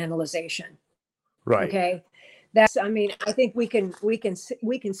compartmentalization. Right. Okay. I mean, I think we can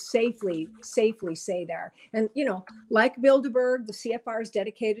safely say there. And, you know, like Bilderberg, the CFR is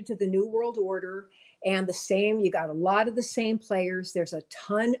dedicated to the New World Order, and you got a lot of the same players. There's a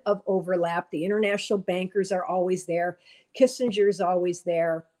ton of overlap. The international bankers are always there. Kissinger's always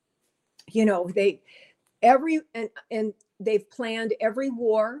there. You know, and they've planned every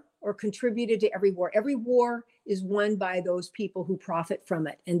war or contributed to every war. Every war is won by those people who profit from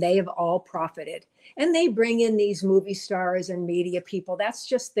it, and they have all profited. And they bring in these movie stars and media people. That's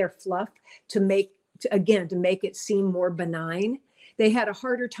just their fluff to make it seem more benign. They had a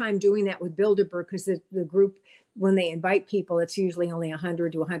harder time doing that with Bilderberg because the group, when they invite people, it's usually only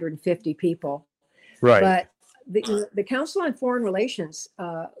 100 to 150 people. Right. But the Council on Foreign Relations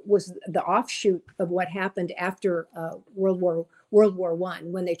was the offshoot of what happened after World War I,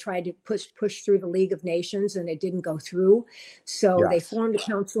 when they tried to push through the League of Nations and it didn't go through. So they formed a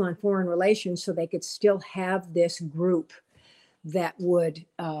Council on Foreign Relations so they could still have this group that would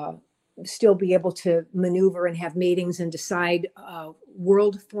still be able to maneuver and have meetings and decide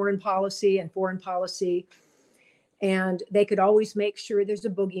world foreign policy and foreign policy. And they could always make sure there's a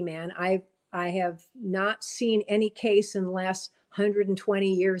boogeyman. I have not seen any case in the last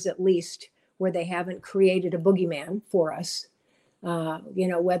 120 years at least where they haven't created a boogeyman for us. You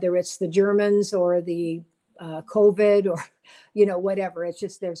know, whether it's the Germans or the COVID or, you know, whatever. It's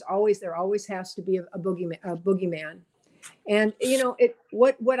just there always has to be a boogeyman. And, you know,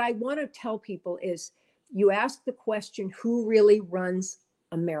 what I want to tell people is you ask the question, who really runs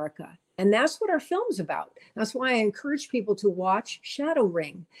America? And that's what our film's about. That's why I encourage people to watch Shadow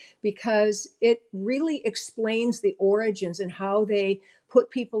Ring, because it really explains the origins and how they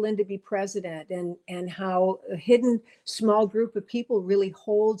put people in to be president, and how a hidden small group of people really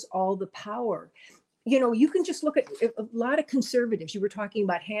holds all the power. you can just look at a lot of conservatives. You were talking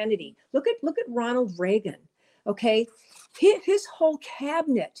about Hannity. Look at Ronald Reagan. Okay. His whole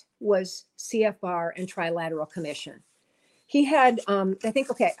cabinet was CFR and Trilateral Commission. He had, I think,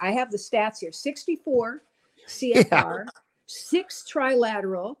 okay, I have the stats here, 64 CFR, 6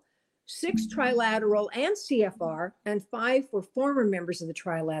 Trilateral and CFR, and 5 were former members of the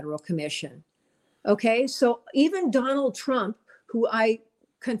Trilateral Commission. Okay, so even Donald Trump, who I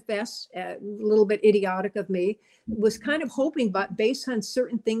confess, a little bit idiotic of me, was kind of hoping, but based on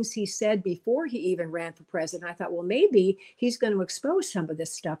certain things he said before he even ran for president, I thought, well, maybe he's going to expose some of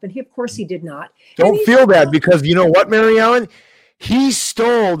this stuff. And of course, he did not. Don't feel bad, because you know what, Mary Ellen? They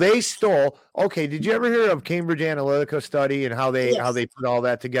stole. Okay, did you ever hear of Cambridge Analytica study and how they put all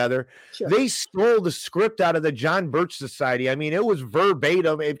that together? Sure. They stole the script out of the John Birch Society. I mean, it was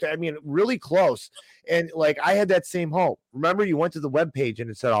verbatim. I mean, really close. And like, I had that same hope. Remember, you went to the webpage and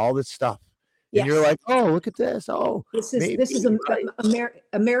it said all this stuff. And you're like, oh, look at this. Oh, this is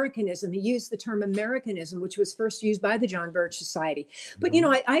Americanism. He used the term Americanism, which was first used by the John Birch Society. But,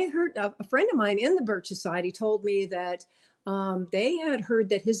 I heard a friend of mine in the Birch Society told me that they had heard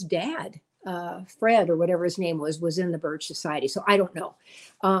that his dad, Fred or whatever his name was in the Birch Society. So I don't know.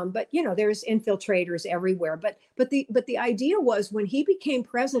 But there's infiltrators everywhere. But the idea was, when he became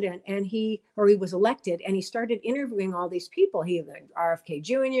president and he was elected and he started interviewing all these people, he had RFK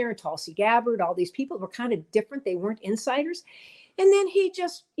Jr., Tulsi Gabbard, all these people were kind of different. They weren't insiders. And then he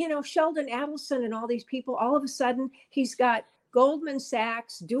just, Sheldon Adelson and all these people, all of a sudden he's got Goldman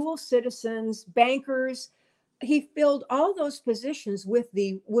Sachs, dual citizens, bankers. He filled all those positions with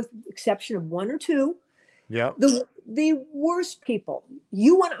exception of 1 or 2. Yeah. The worst people.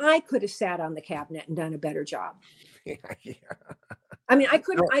 You and I could have sat on the cabinet and done a better job. Yeah. I mean, I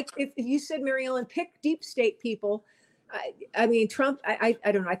couldn't. If you said, Mary Ellen, pick deep state people. I mean, Trump. I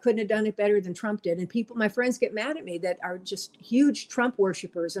don't know. I couldn't have done it better than Trump did. And my friends get mad at me that are just huge Trump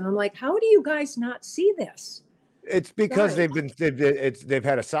worshipers, and I'm like, how do you guys not see this? It's because they've had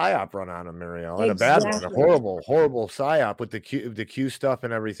a psyop run on them, Mary Ellen, a bad one, a horrible psyop with the Q stuff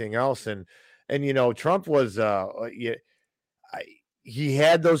and everything else. And Trump was he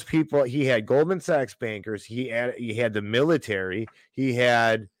had those people. He had Goldman Sachs bankers. He had the military. He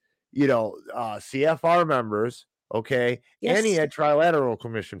had CFR members. Okay, yes. And he had Trilateral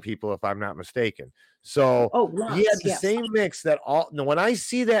Commission people, if I'm not mistaken. So he had the same mix that all. When I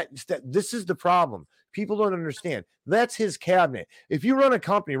see that, this is the problem. People don't understand. That's his cabinet. If you run a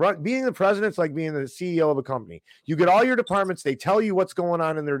company, being the president's like being the CEO of a company. You get all your departments. They tell you what's going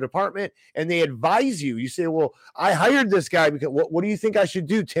on in their department, and they advise you. You say, well, I hired this guy because what do you think I should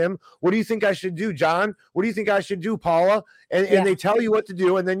do, Tim? What do you think I should do, John? What do you think I should do, Paula? And they tell you what to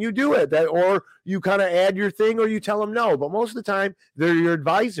do, and then you do it. Or you kind of add your thing, or you tell them no. But most of the time, they're your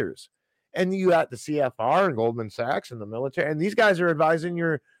advisors. And you got the CFR and Goldman Sachs and the military, and these guys are advising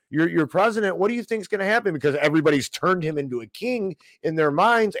your president. What do you think is going to happen? Because everybody's turned him into a king in their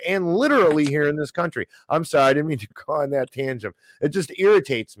minds and literally here in this country. I'm sorry, I didn't mean to go on that tangent. It just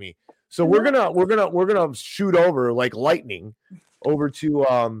irritates me. So we're gonna shoot over like lightning over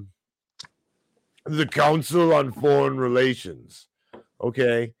to the Council on Foreign Relations.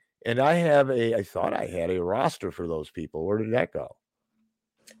 Okay, and I thought I had a roster for those people. Where did that go?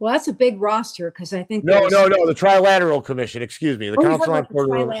 Well, that's a big roster, because I think no, the Trilateral Commission, excuse me. The Council on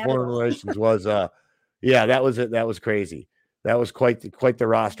Foreign Relations was that was it. That was crazy. That was quite the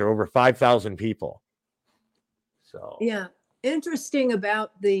roster, over 5,000 people. So interesting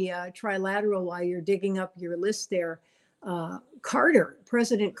about the Trilateral, while you're digging up your list there,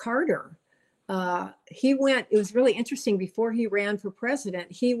 President Carter, he went, it was really interesting, before he ran for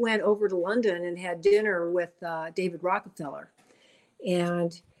president, he went over to London and had dinner with David Rockefeller.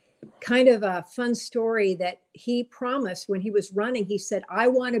 And kind of a fun story that he promised when he was running, he said, I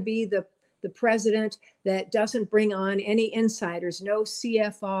want to be the president that doesn't bring on any insiders, no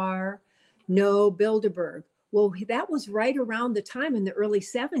CFR, no Bilderberg. Well, that was right around the time in the early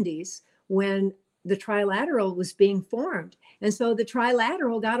 70s when the Trilateral was being formed. And so the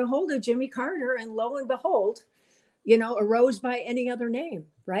Trilateral got a hold of Jimmy Carter, and lo and behold, arose by any other name,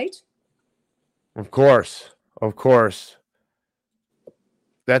 right? Of course.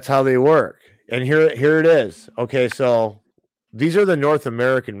 That's how they work. And here it is. Okay, so these are the North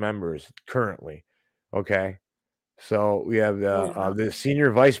American members currently. Okay, so we have the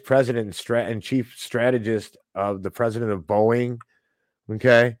senior vice president and chief strategist of the president of Boeing.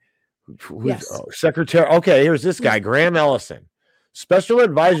 Okay, secretary. Okay, here's this guy, Graham Ellison, special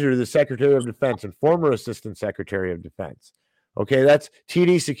advisor to the Secretary of Defense and former assistant secretary of defense. Okay, that's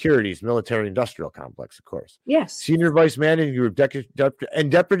TD Securities, Military Industrial Complex, of course. Yes. Senior Vice Managing Group,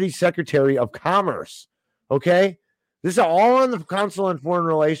 and Deputy Secretary of Commerce. Okay, this is all on the Council on Foreign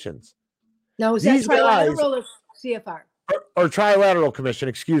Relations. Now, is that trilateral or CFR? Or Trilateral Commission,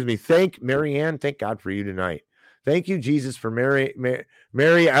 excuse me. Thank Marianne. Thank God for you tonight. Thank you, Jesus, for Mary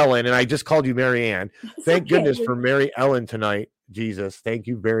Ellen. And I just called you Marianne. Thank goodness for Mary Ellen tonight, Jesus. Thank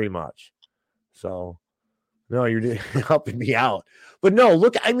you very much. So, no, you're helping me out. But no,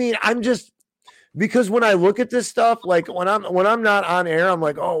 look, I mean, I'm just, because when I look at this stuff, like when I'm not on air, I'm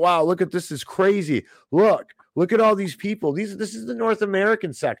like, oh, wow, look at this is crazy. Look at all these people. This is the North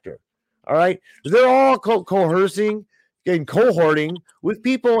American sector. All right. They're all coercing and cohorting with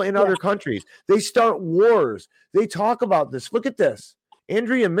people in other countries. They start wars. They talk about this. Look at this.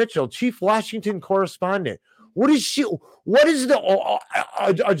 Andrea Mitchell, Chief Washington Correspondent. What is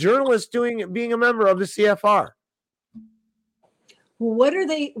a journalist doing being a member of the CFR? What are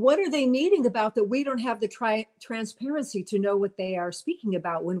they meeting about that we don't have the transparency to know what they are speaking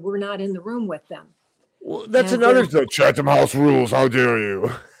about when we're not in the room with them? Well, that's another thing. Chatham House rules. How dare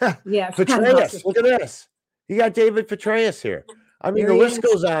you? Yeah. Petraeus. Look at this. You got David Petraeus here. I mean, the list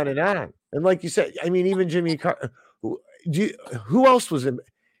goes on. And like you said, I mean, even Jimmy Carter. Who else was in?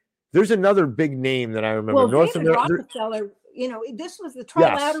 There's another big name that I remember. Well, David Rockefeller, this was the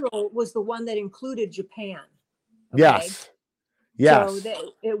trilateral was the one that included Japan. Okay? Yes. Yes. So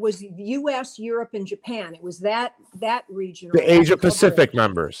it was U.S., Europe, and Japan. It was that region. The Asia Pacific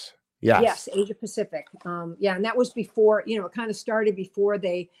members. Yes. Yes, Asia Pacific. And that was before, it kind of started before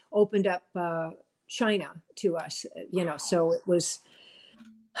they opened up China to us, so it was,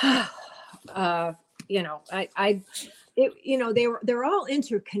 they're all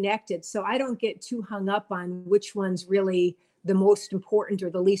interconnected. So I don't get too hung up on which one's really the most important or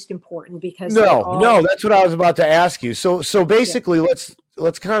the least important, because no, that's what I was about to ask you. So basically,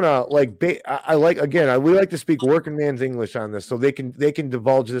 let's kind of like, we like to speak working man's English on this, so they can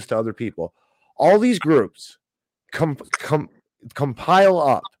divulge this to other people. All these groups compile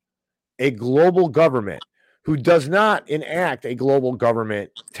up a global government who does not enact a global government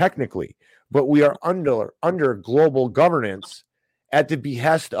technically, but we are under global governance at the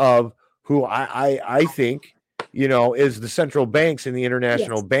behest of who I think, is the central banks in the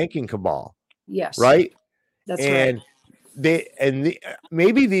international banking cabal. Yes. Right. That's right.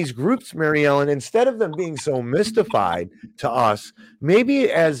 Maybe these groups, Mary Ellen, instead of them being so mystified to us,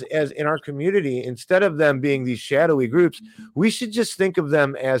 maybe as in our community, instead of them being these shadowy groups, we should just think of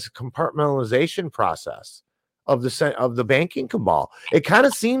them as a compartmentalization process of the banking cabal. It kind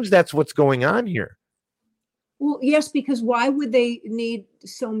of seems that's what's going on here. Well, yes, because why would they need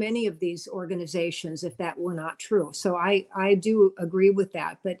so many of these organizations if that were not true? So I do agree with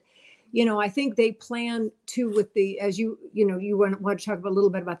that, but I think they plan to with as you want to talk about a little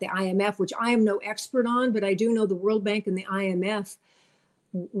bit about the IMF, which I am no expert on, but I do know the World Bank and the IMF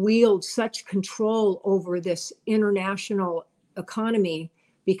wield such control over this international economy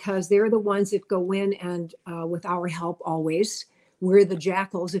because they're the ones that go in and with our help always. We're the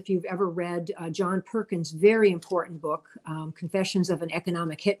jackals. If you've ever read John Perkins' very important book, Confessions of an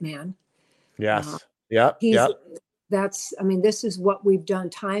Economic Hitman. Yes. This is what we've done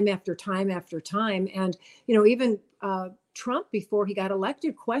time after time after time. And, even Trump, before he got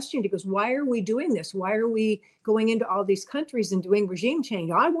elected, questioned, he goes, why are we doing this? Why are we going into all these countries and doing regime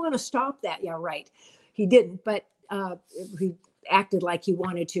change? I want to stop that. Yeah, right. He didn't, but he acted like he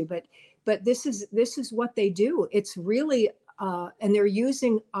wanted to. But this is what they do. It's really, and they're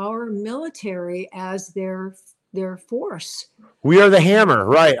using our military as their force. We are the hammer,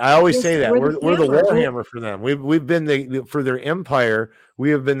 right? I always say that we're the war hammer for them. We've been for their empire.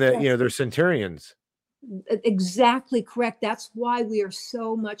 We have been their centurions. Exactly correct. That's why we are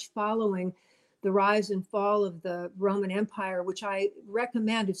so much following the rise and fall of the Roman Empire, which I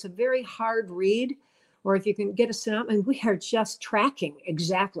recommend. It's a very hard read, or if you can get a synopsis, and we are just tracking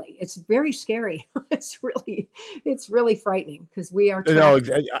exactly. It's very scary. It's really frightening because we are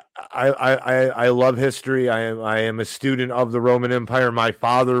tracking. I love history. I am a student of the Roman Empire. My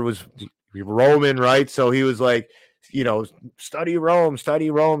father was Roman, right? So he was like, study Rome,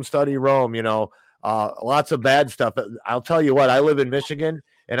 study Rome, study Rome, lots of bad stuff. I'll tell you what, I live in Michigan,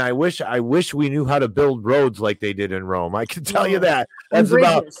 and I wish we knew how to build roads like they did in Rome. I can tell you that. That's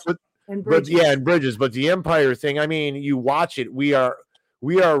about and bridges. But the empire thing, I mean, you watch it, we are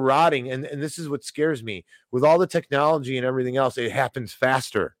rotting, and this is what scares me. With all the technology and everything else, it happens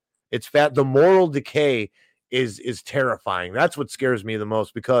faster. It's the moral decay is terrifying. That's what scares me the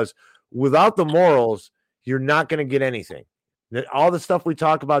most, because without the morals, you're not going to get anything. All the stuff we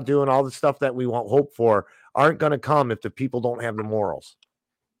talk about doing, all the stuff that we hope for, aren't going to come if the people don't have the morals.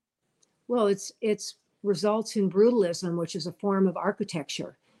 Well, it's results in brutalism, which is a form of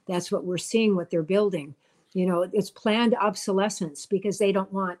architecture. That's what we're seeing, what they're building. It's planned obsolescence because they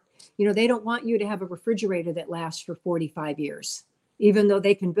don't want you to have a refrigerator that lasts for 45 years, even though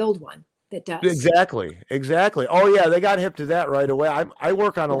they can build one that does. Exactly. Oh yeah, they got hip to that right away. I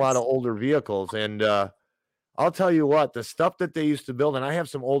work on a lot of older vehicles, and I'll tell you what, the stuff that they used to build, and I have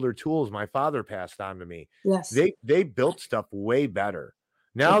some older tools my father passed on to me. Yes. They built stuff way better.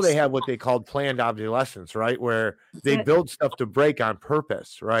 Now they have what they called planned obsolescence, right? Where they build stuff to break on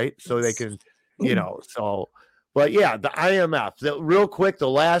purpose, right? So they can, but yeah, the IMF, real quick, the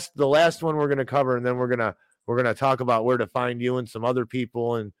last one we're going to cover, and then we're going to talk about where to find you and some other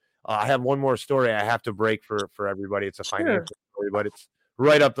people. And I have one more story I have to break for everybody. It's a financial story, but it's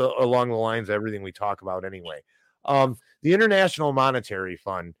right up along the lines of everything we talk about anyway. The International Monetary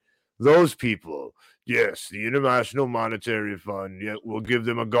Fund, those people, yes, the International Monetary Fund, yeah, we'll give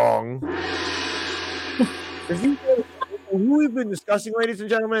them a gong. Who we've been discussing, ladies and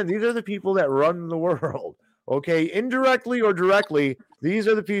gentlemen, these are the people that run the world. Okay, indirectly or directly, these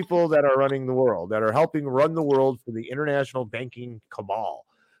are the people that are running the world, that are helping run the world for the international banking cabal.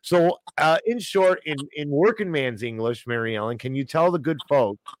 So, in short, in working man's English, Mary Ellen, can you tell the good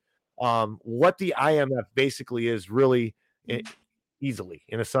folks what the IMF basically is, really easily,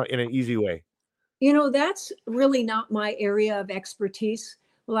 in an easy way? That's really not my area of expertise.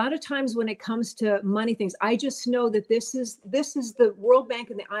 A lot of times when it comes to money things, I just know that this is the World Bank,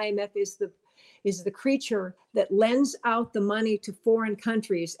 and the IMF is the creature that lends out the money to foreign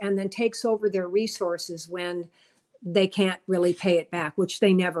countries and then takes over their resources when they can't really pay it back, which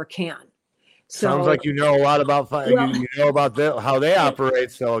they never can. Sounds like you know a lot about you know about how they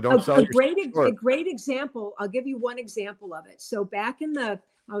operate. So don't sell a great example. I'll give you one example of it. So back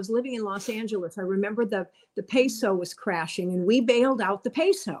I was living in Los Angeles. I remember the peso was crashing, and we bailed out the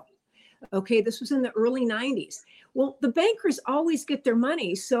peso. Okay, this was in the early 90s. Well, the bankers always get their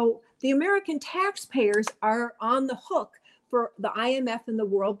money, so the American taxpayers are on the hook for the IMF and the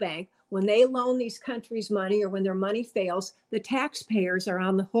World Bank. When they loan these countries money, or when their money fails, the taxpayers are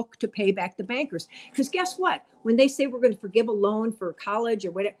on the hook to pay back the bankers. Because guess what? When they say we're going to forgive a loan for college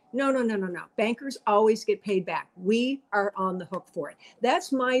or whatever, no. Bankers always get paid back. We are on the hook for it.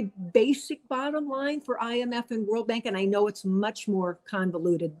 That's my basic bottom line for IMF and World Bank. And I know it's much more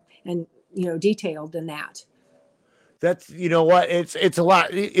convoluted and detailed than that. That's, it's a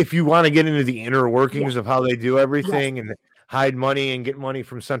lot. If you want to get into the inner workings of how they do everything, and hide money and get money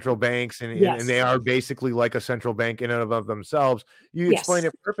from central banks, and they are basically like a central bank in and of themselves. You explain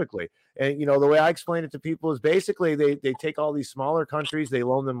it perfectly. And the way I explain it to people is basically they take all these smaller countries, they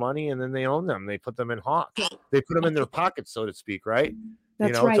loan them money, and then they own them. They put them in hawks. They put them in their pockets, so to speak, right?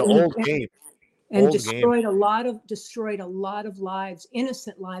 That's right. It's an old game. And destroyed a lot of lives,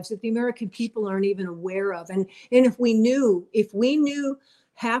 innocent lives that the American people aren't even aware of. And if we knew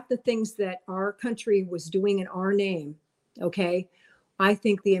half the things that our country was doing in our name, okay, I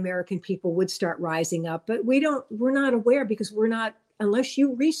think the American people would start rising up. But we're not aware, because unless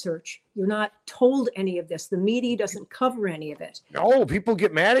you research, you're not told any of this. The media doesn't cover any of it. No, people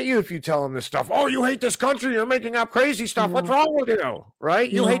get mad at you if you tell them this stuff. Oh, you hate this country. You're making up crazy stuff. What's wrong with you?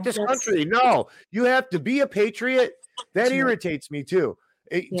 Right? You hate this country. No, you have to be a patriot. That irritates me too.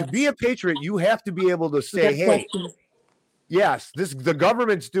 To be a patriot, you have to be able to say, hey, yes, the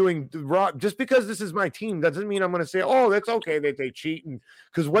government's doing wrong. Just because this is my team doesn't mean I'm going to say, oh, that's okay that they cheat.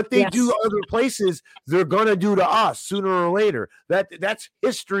 Because what they do other places, they're going to do to us sooner or later. That's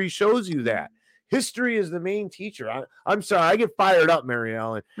history shows you that. History is the main teacher. I'm sorry, I get fired up, Mary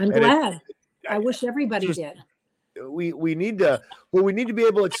Ellen. I'm glad. I wish everybody did. We need to be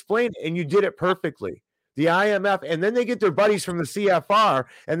able to explain it, and you did it perfectly. The IMF, and then they get their buddies from the CFR,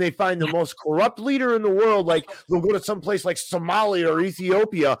 and they find the most corrupt leader in the world. Like, they'll go to some place like Somalia or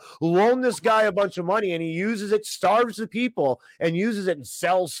Ethiopia, loan this guy a bunch of money, and he uses it, starves the people, and uses it and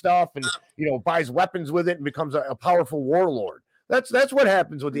sells stuff, and buys weapons with it, and becomes a powerful warlord. That's what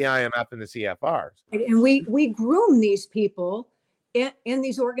happens with the IMF and the CFRs. And we groom these people in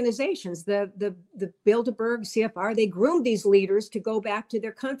these organizations. The Bilderberg, CFR, they groomed these leaders to go back to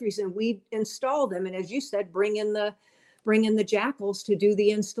their countries, and we install them. And as you said, bring in the jackals to do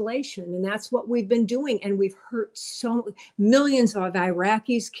the installation. And that's what we've been doing. And we've hurt millions of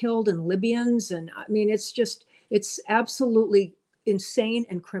Iraqis killed, and Libyans. And I mean, it's absolutely insane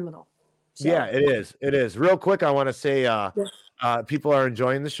and criminal. So. Yeah, it is. It is. Real quick, I want to say, people are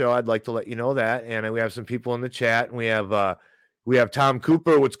enjoying the show. I'd like to let you know that. And we have some people in the chat, and we have, We have Tom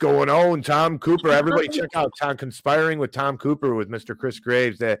Cooper. What's going on, Tom Cooper? Everybody check out Tom Conspiring with Tom Cooper with Mr. Chris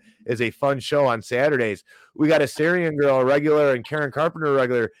Graves. That is a fun show on Saturdays. We got a Syrian Girl regular and Karen Carpenter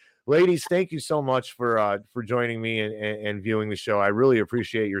regular. Ladies, thank you so much for joining me and viewing the show. I really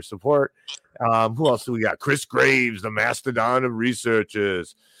appreciate your support. Who else do we got? Chris Graves, the mastodon of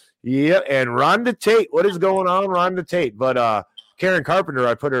researchers. Yeah, and Rhonda Tate. What is going on, Rhonda Tate? But Karen Carpenter,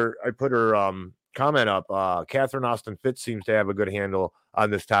 I put her comment up. Catherine Austin Fitz seems to have a good handle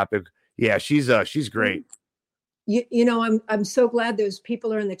on this topic. Yeah, she's great. You know, I'm so glad those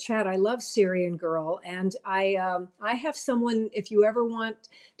people are in the chat. I love Syrian Girl, and I have someone. If you ever want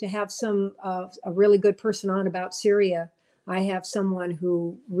to have a really good person on about Syria, I have someone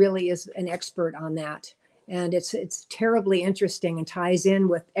who really is an expert on that, and it's terribly interesting and ties in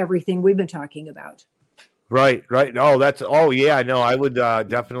with everything we've been talking about. Right. Yeah, I know. I would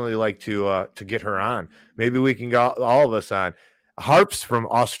definitely like to get her on. Maybe we can get all of us on. Harps from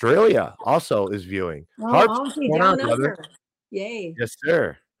Australia also is viewing. Harps, down under. Yay. Yes,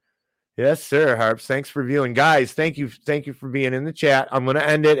 sir. Yes, sir. Harps, thanks for viewing. Guys, thank you for being in the chat. I'm going to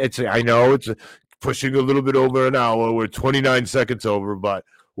end it. I know it's pushing a little bit over an hour. We're 29 seconds over, but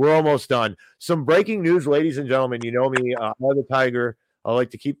we're almost done. Some breaking news, ladies and gentlemen. You know me, I'm the Tiger. I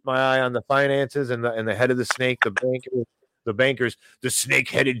like to keep my eye on the finances and the head of the snake, the bankers, the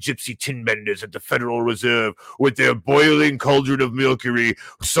snake-headed gypsy tin benders at the Federal Reserve with their boiling cauldron of milkery,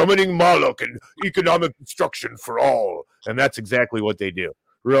 summoning Moloch and economic destruction for all. And that's exactly what they do.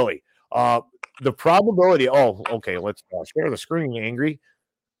 Really. The probability. Oh, okay. Let's share the screen, Angry.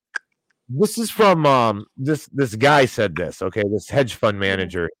 This is from this guy said this. Okay, this hedge fund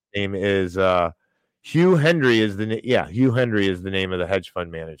manager. His name is Hugh Hendry is Hugh Hendry is the name of the hedge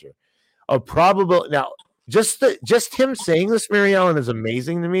fund manager. Now, just him saying this, Mary Ellen, is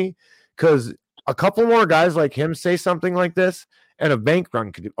amazing to me, because a couple more guys like him say something like this, and a bank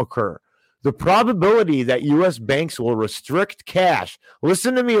run could occur. The probability that U.S. banks will restrict cash,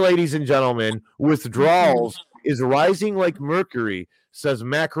 listen to me, ladies and gentlemen, withdrawals is rising like mercury, says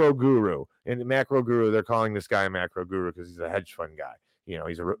Macro Guru. And Macro Guru, they're calling this guy a Macro Guru because he's a hedge fund guy. You know,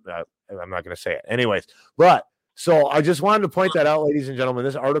 I'm not going to say it. Anyways, but so I just wanted to point that out, ladies and gentlemen.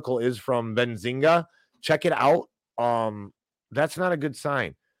 This article is from Benzinga. Check it out. That's not a good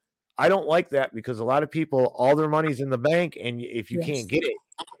sign. I don't like that, because a lot of people, all their money's in the bank, and if you can't get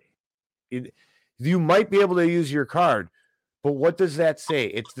it, you might be able to use your card. But what does that say?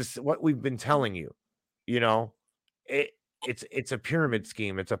 It's this what we've been telling you. You know, it's a pyramid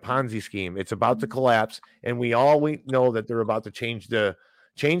scheme. It's a Ponzi scheme. It's about to collapse, and we know that they're about to change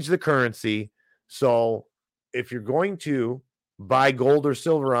the currency. So if you're going to buy gold or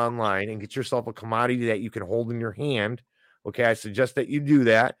silver online and get yourself a commodity that you can hold in your hand, okay, I suggest that you do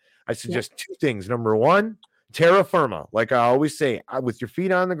that. I suggest two things. Number one, terra firma. Like I always say, with your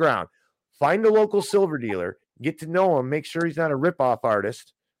feet on the ground, find a local silver dealer, get to know him, make sure he's not a ripoff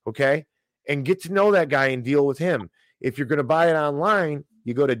artist, okay, and get to know that guy and deal with him. If you're going to buy it online,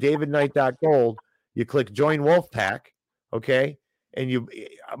 you go to davidknight.gold, you click join Wolfpack, okay? And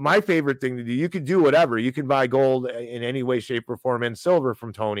my favorite thing to do, you could do whatever. You can buy gold in any way, shape, or form, and silver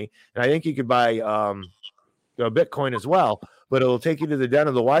from Tony. And I think you could buy Bitcoin as well, but it'll take you to the den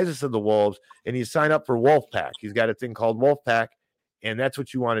of the wisest of the wolves, and you sign up for Wolfpack. He's got a thing called Wolfpack, and that's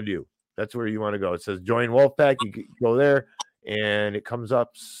what you want to do. That's where you want to go. It says join Wolfpack. You go there, and it comes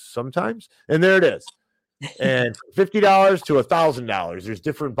up sometimes, and there it is. And $50 to $1,000, there's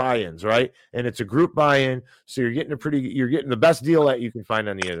different buy-ins, right? And it's a group buy-in, so you're getting the best deal that you can find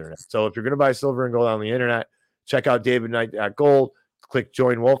on the internet. So if you're going to buy silver and gold on the internet, check out davidknight.gold, click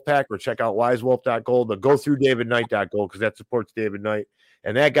join Wolfpack, or check out wisewolf.gold, but go through davidknight.gold, because that supports David Knight,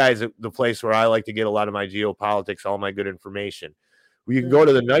 and that guy's the place where I like to get a lot of my geopolitics, all my good information. You can go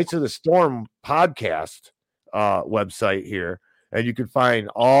to the Knights of the Storm podcast website here, and you can find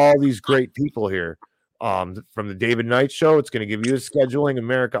all these great people here. From the David Knight Show, it's going to give you a scheduling.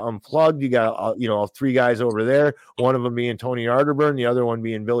 America Unplugged, you got three guys over there. One of them being Tony Arterburn, the other one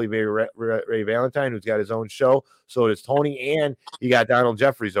being Billy Ray Valentine, who's got his own show. So it's Tony, and you got Donald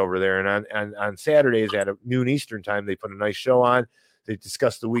Jeffries over there. And on Saturdays at noon Eastern time, they put a nice show on. They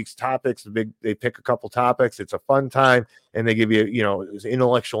discuss the week's topics. They pick a couple topics. It's a fun time, and they give you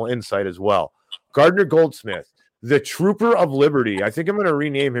intellectual insight as well. Gardner Goldsmith, the Trooper of Liberty. I think I'm going to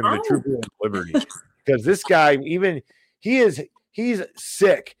rename him the Trooper of Liberty. Because this guy, he's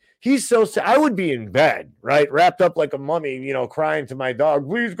sick. He's so sick. I would be in bed, right? Wrapped up like a mummy, crying to my dog,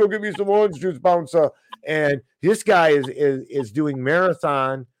 please go get me some orange juice, bouncer. And this guy is doing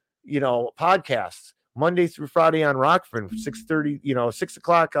marathon, podcasts Monday through Friday on Rockford, 6:30, 6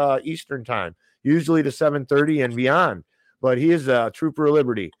 o'clock Eastern time, usually to 7:30 and beyond. but he is a trooper of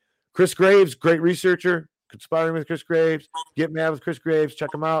liberty. Chris Graves, great researcher. Conspiring with Chris Graves. Get Mad with Chris Graves.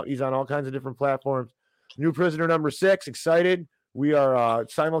 Check him out. He's on all kinds of different platforms. New Prisoner number 6. Excited. We are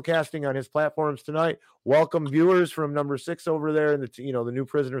simulcasting on his platforms tonight. Welcome viewers from number 6 over there in the the New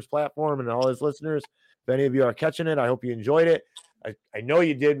Prisoners platform and all his listeners. If any of you are catching it, I hope you enjoyed it. I know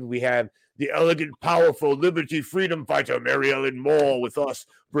you did. We had the elegant, powerful liberty freedom fighter Mary Ellen Moore with us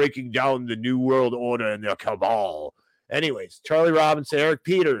breaking down the New World Order and their cabal. Anyways, Charlie Robinson, Eric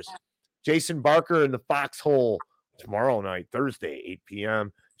Peters, Jason Barker in the Foxhole tomorrow night, Thursday, 8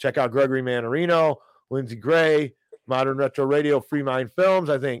 p.m. Check out Gregory Manarino, Lindsey Gray, Modern Retro Radio, Free Mind Films.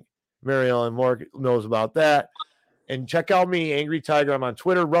 I think Mary Ellen Moore knows about that. And check out me, Angry Tiger. I'm on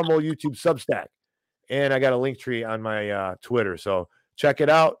Twitter, Rumble, YouTube, Substack. And I got a link tree on my Twitter. So check it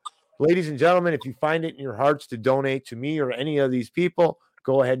out. Ladies and gentlemen, if you find it in your hearts to donate to me or any of these people,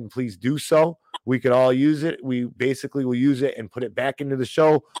 go ahead and please do so. We could all use it. We basically will use it and put it back into the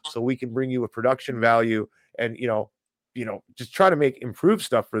show so we can bring you a production value and, just try to improve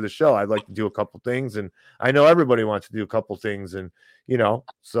stuff for the show. I'd like to do a couple things, and I know everybody wants to do a couple things, and,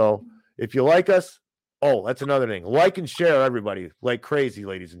 so if you like us, that's another thing. Like and share, everybody, like crazy,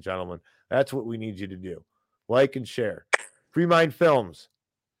 ladies and gentlemen. That's what we need you to do. Like and share. Free Mind Films.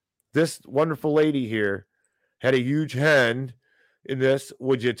 This wonderful lady here had a huge hand in this.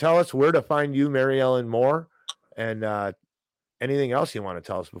 Would you tell us where to find you, Mary Ellen Moore, and anything else you want to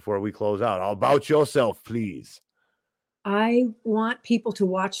tell us before we close out? About yourself, please. I want people to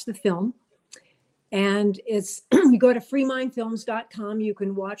watch the film, and it's you go to freemindfilms.com. You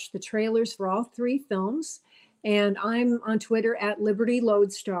can watch the trailers for all 3 films, and I'm on Twitter at Liberty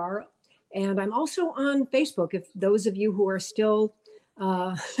Lodestar, and I'm also on Facebook. If those of you who are still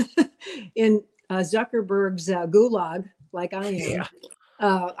in Zuckerberg's gulag, like I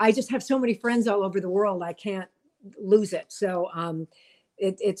am. I just have so many friends all over the world. I can't lose it. So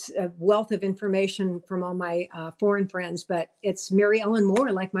it's a wealth of information from all my foreign friends, but it's Mary Ellen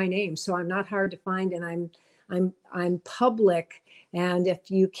Moore, like my name. So I'm not hard to find, and I'm public. And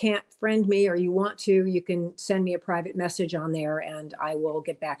if you can't friend me or you want to, you can send me a private message on there and I will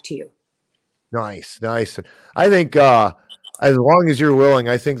get back to you. Nice. I think as long as you're willing,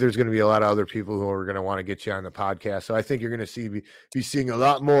 I think there's going to be a lot of other people who are going to want to get you on the podcast. So I think you're going to be seeing a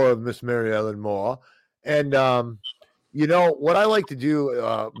lot more of Miss Mary Ellen Moore. And, what I like to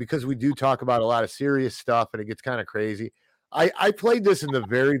do, because we do talk about a lot of serious stuff and it gets kind of crazy. I played this in the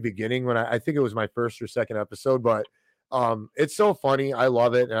very beginning when I think it was my first or second episode, but it's so funny. I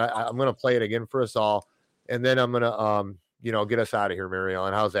love it. And I'm going to play it again for us all. And then I'm going to, get us out of here, Mary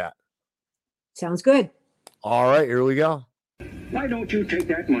Ellen. How's that? Sounds good. All right, here we go. Why don't you take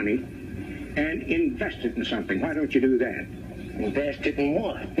that money and invest it in something? Why don't you do that? Invest it in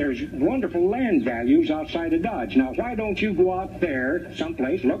what? There's wonderful land values outside of Dodge. Now, why don't you go out there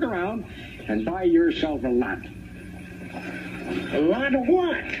someplace, look around, and buy yourself a lot? A lot of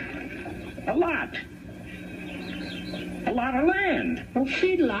what? A lot. A lot of land. Well,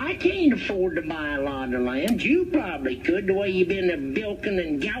 fiddle, I can't afford to buy a lot of land. You probably could, the way you've been bilking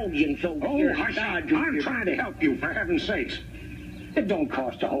and gouging folks here in Dodge. I'm trying to help you, for heaven's sakes. It don't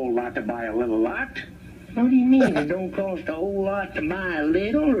cost a whole lot to buy a little lot. What do you mean? It don't cost a whole lot to buy a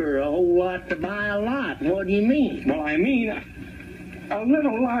little or a whole lot to buy a lot? What do you mean? Well, I mean a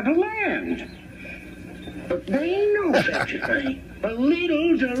little lot of land. But there ain't no such a thing. A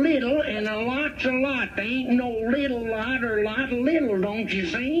little's a little and a lot's a lot. There ain't no little lot or lot of little, don't you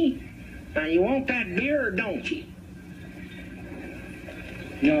see? Now, you want that beer or don't you?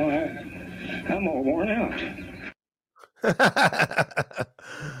 No, I'm all worn out.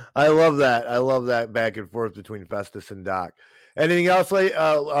 I love that. I love that back and forth between Festus and Doc. Anything else,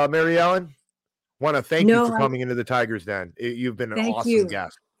 Mary Ellen? Want to thank you for coming into the Tiger's Den. You've been an awesome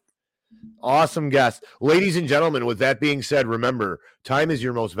guest. Awesome guest. Ladies and gentlemen, with that being said, remember, time is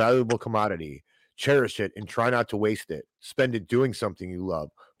your most valuable commodity. Cherish it and try not to waste it. Spend it doing something you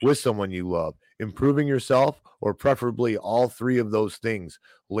love, with someone you love, improving yourself, or preferably all 3 of those things.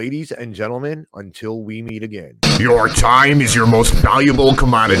 Ladies and gentlemen, until we meet again. Your time is your most valuable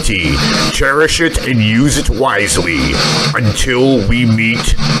commodity. Cherish it and use it wisely. Until we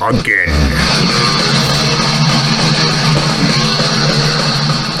meet again.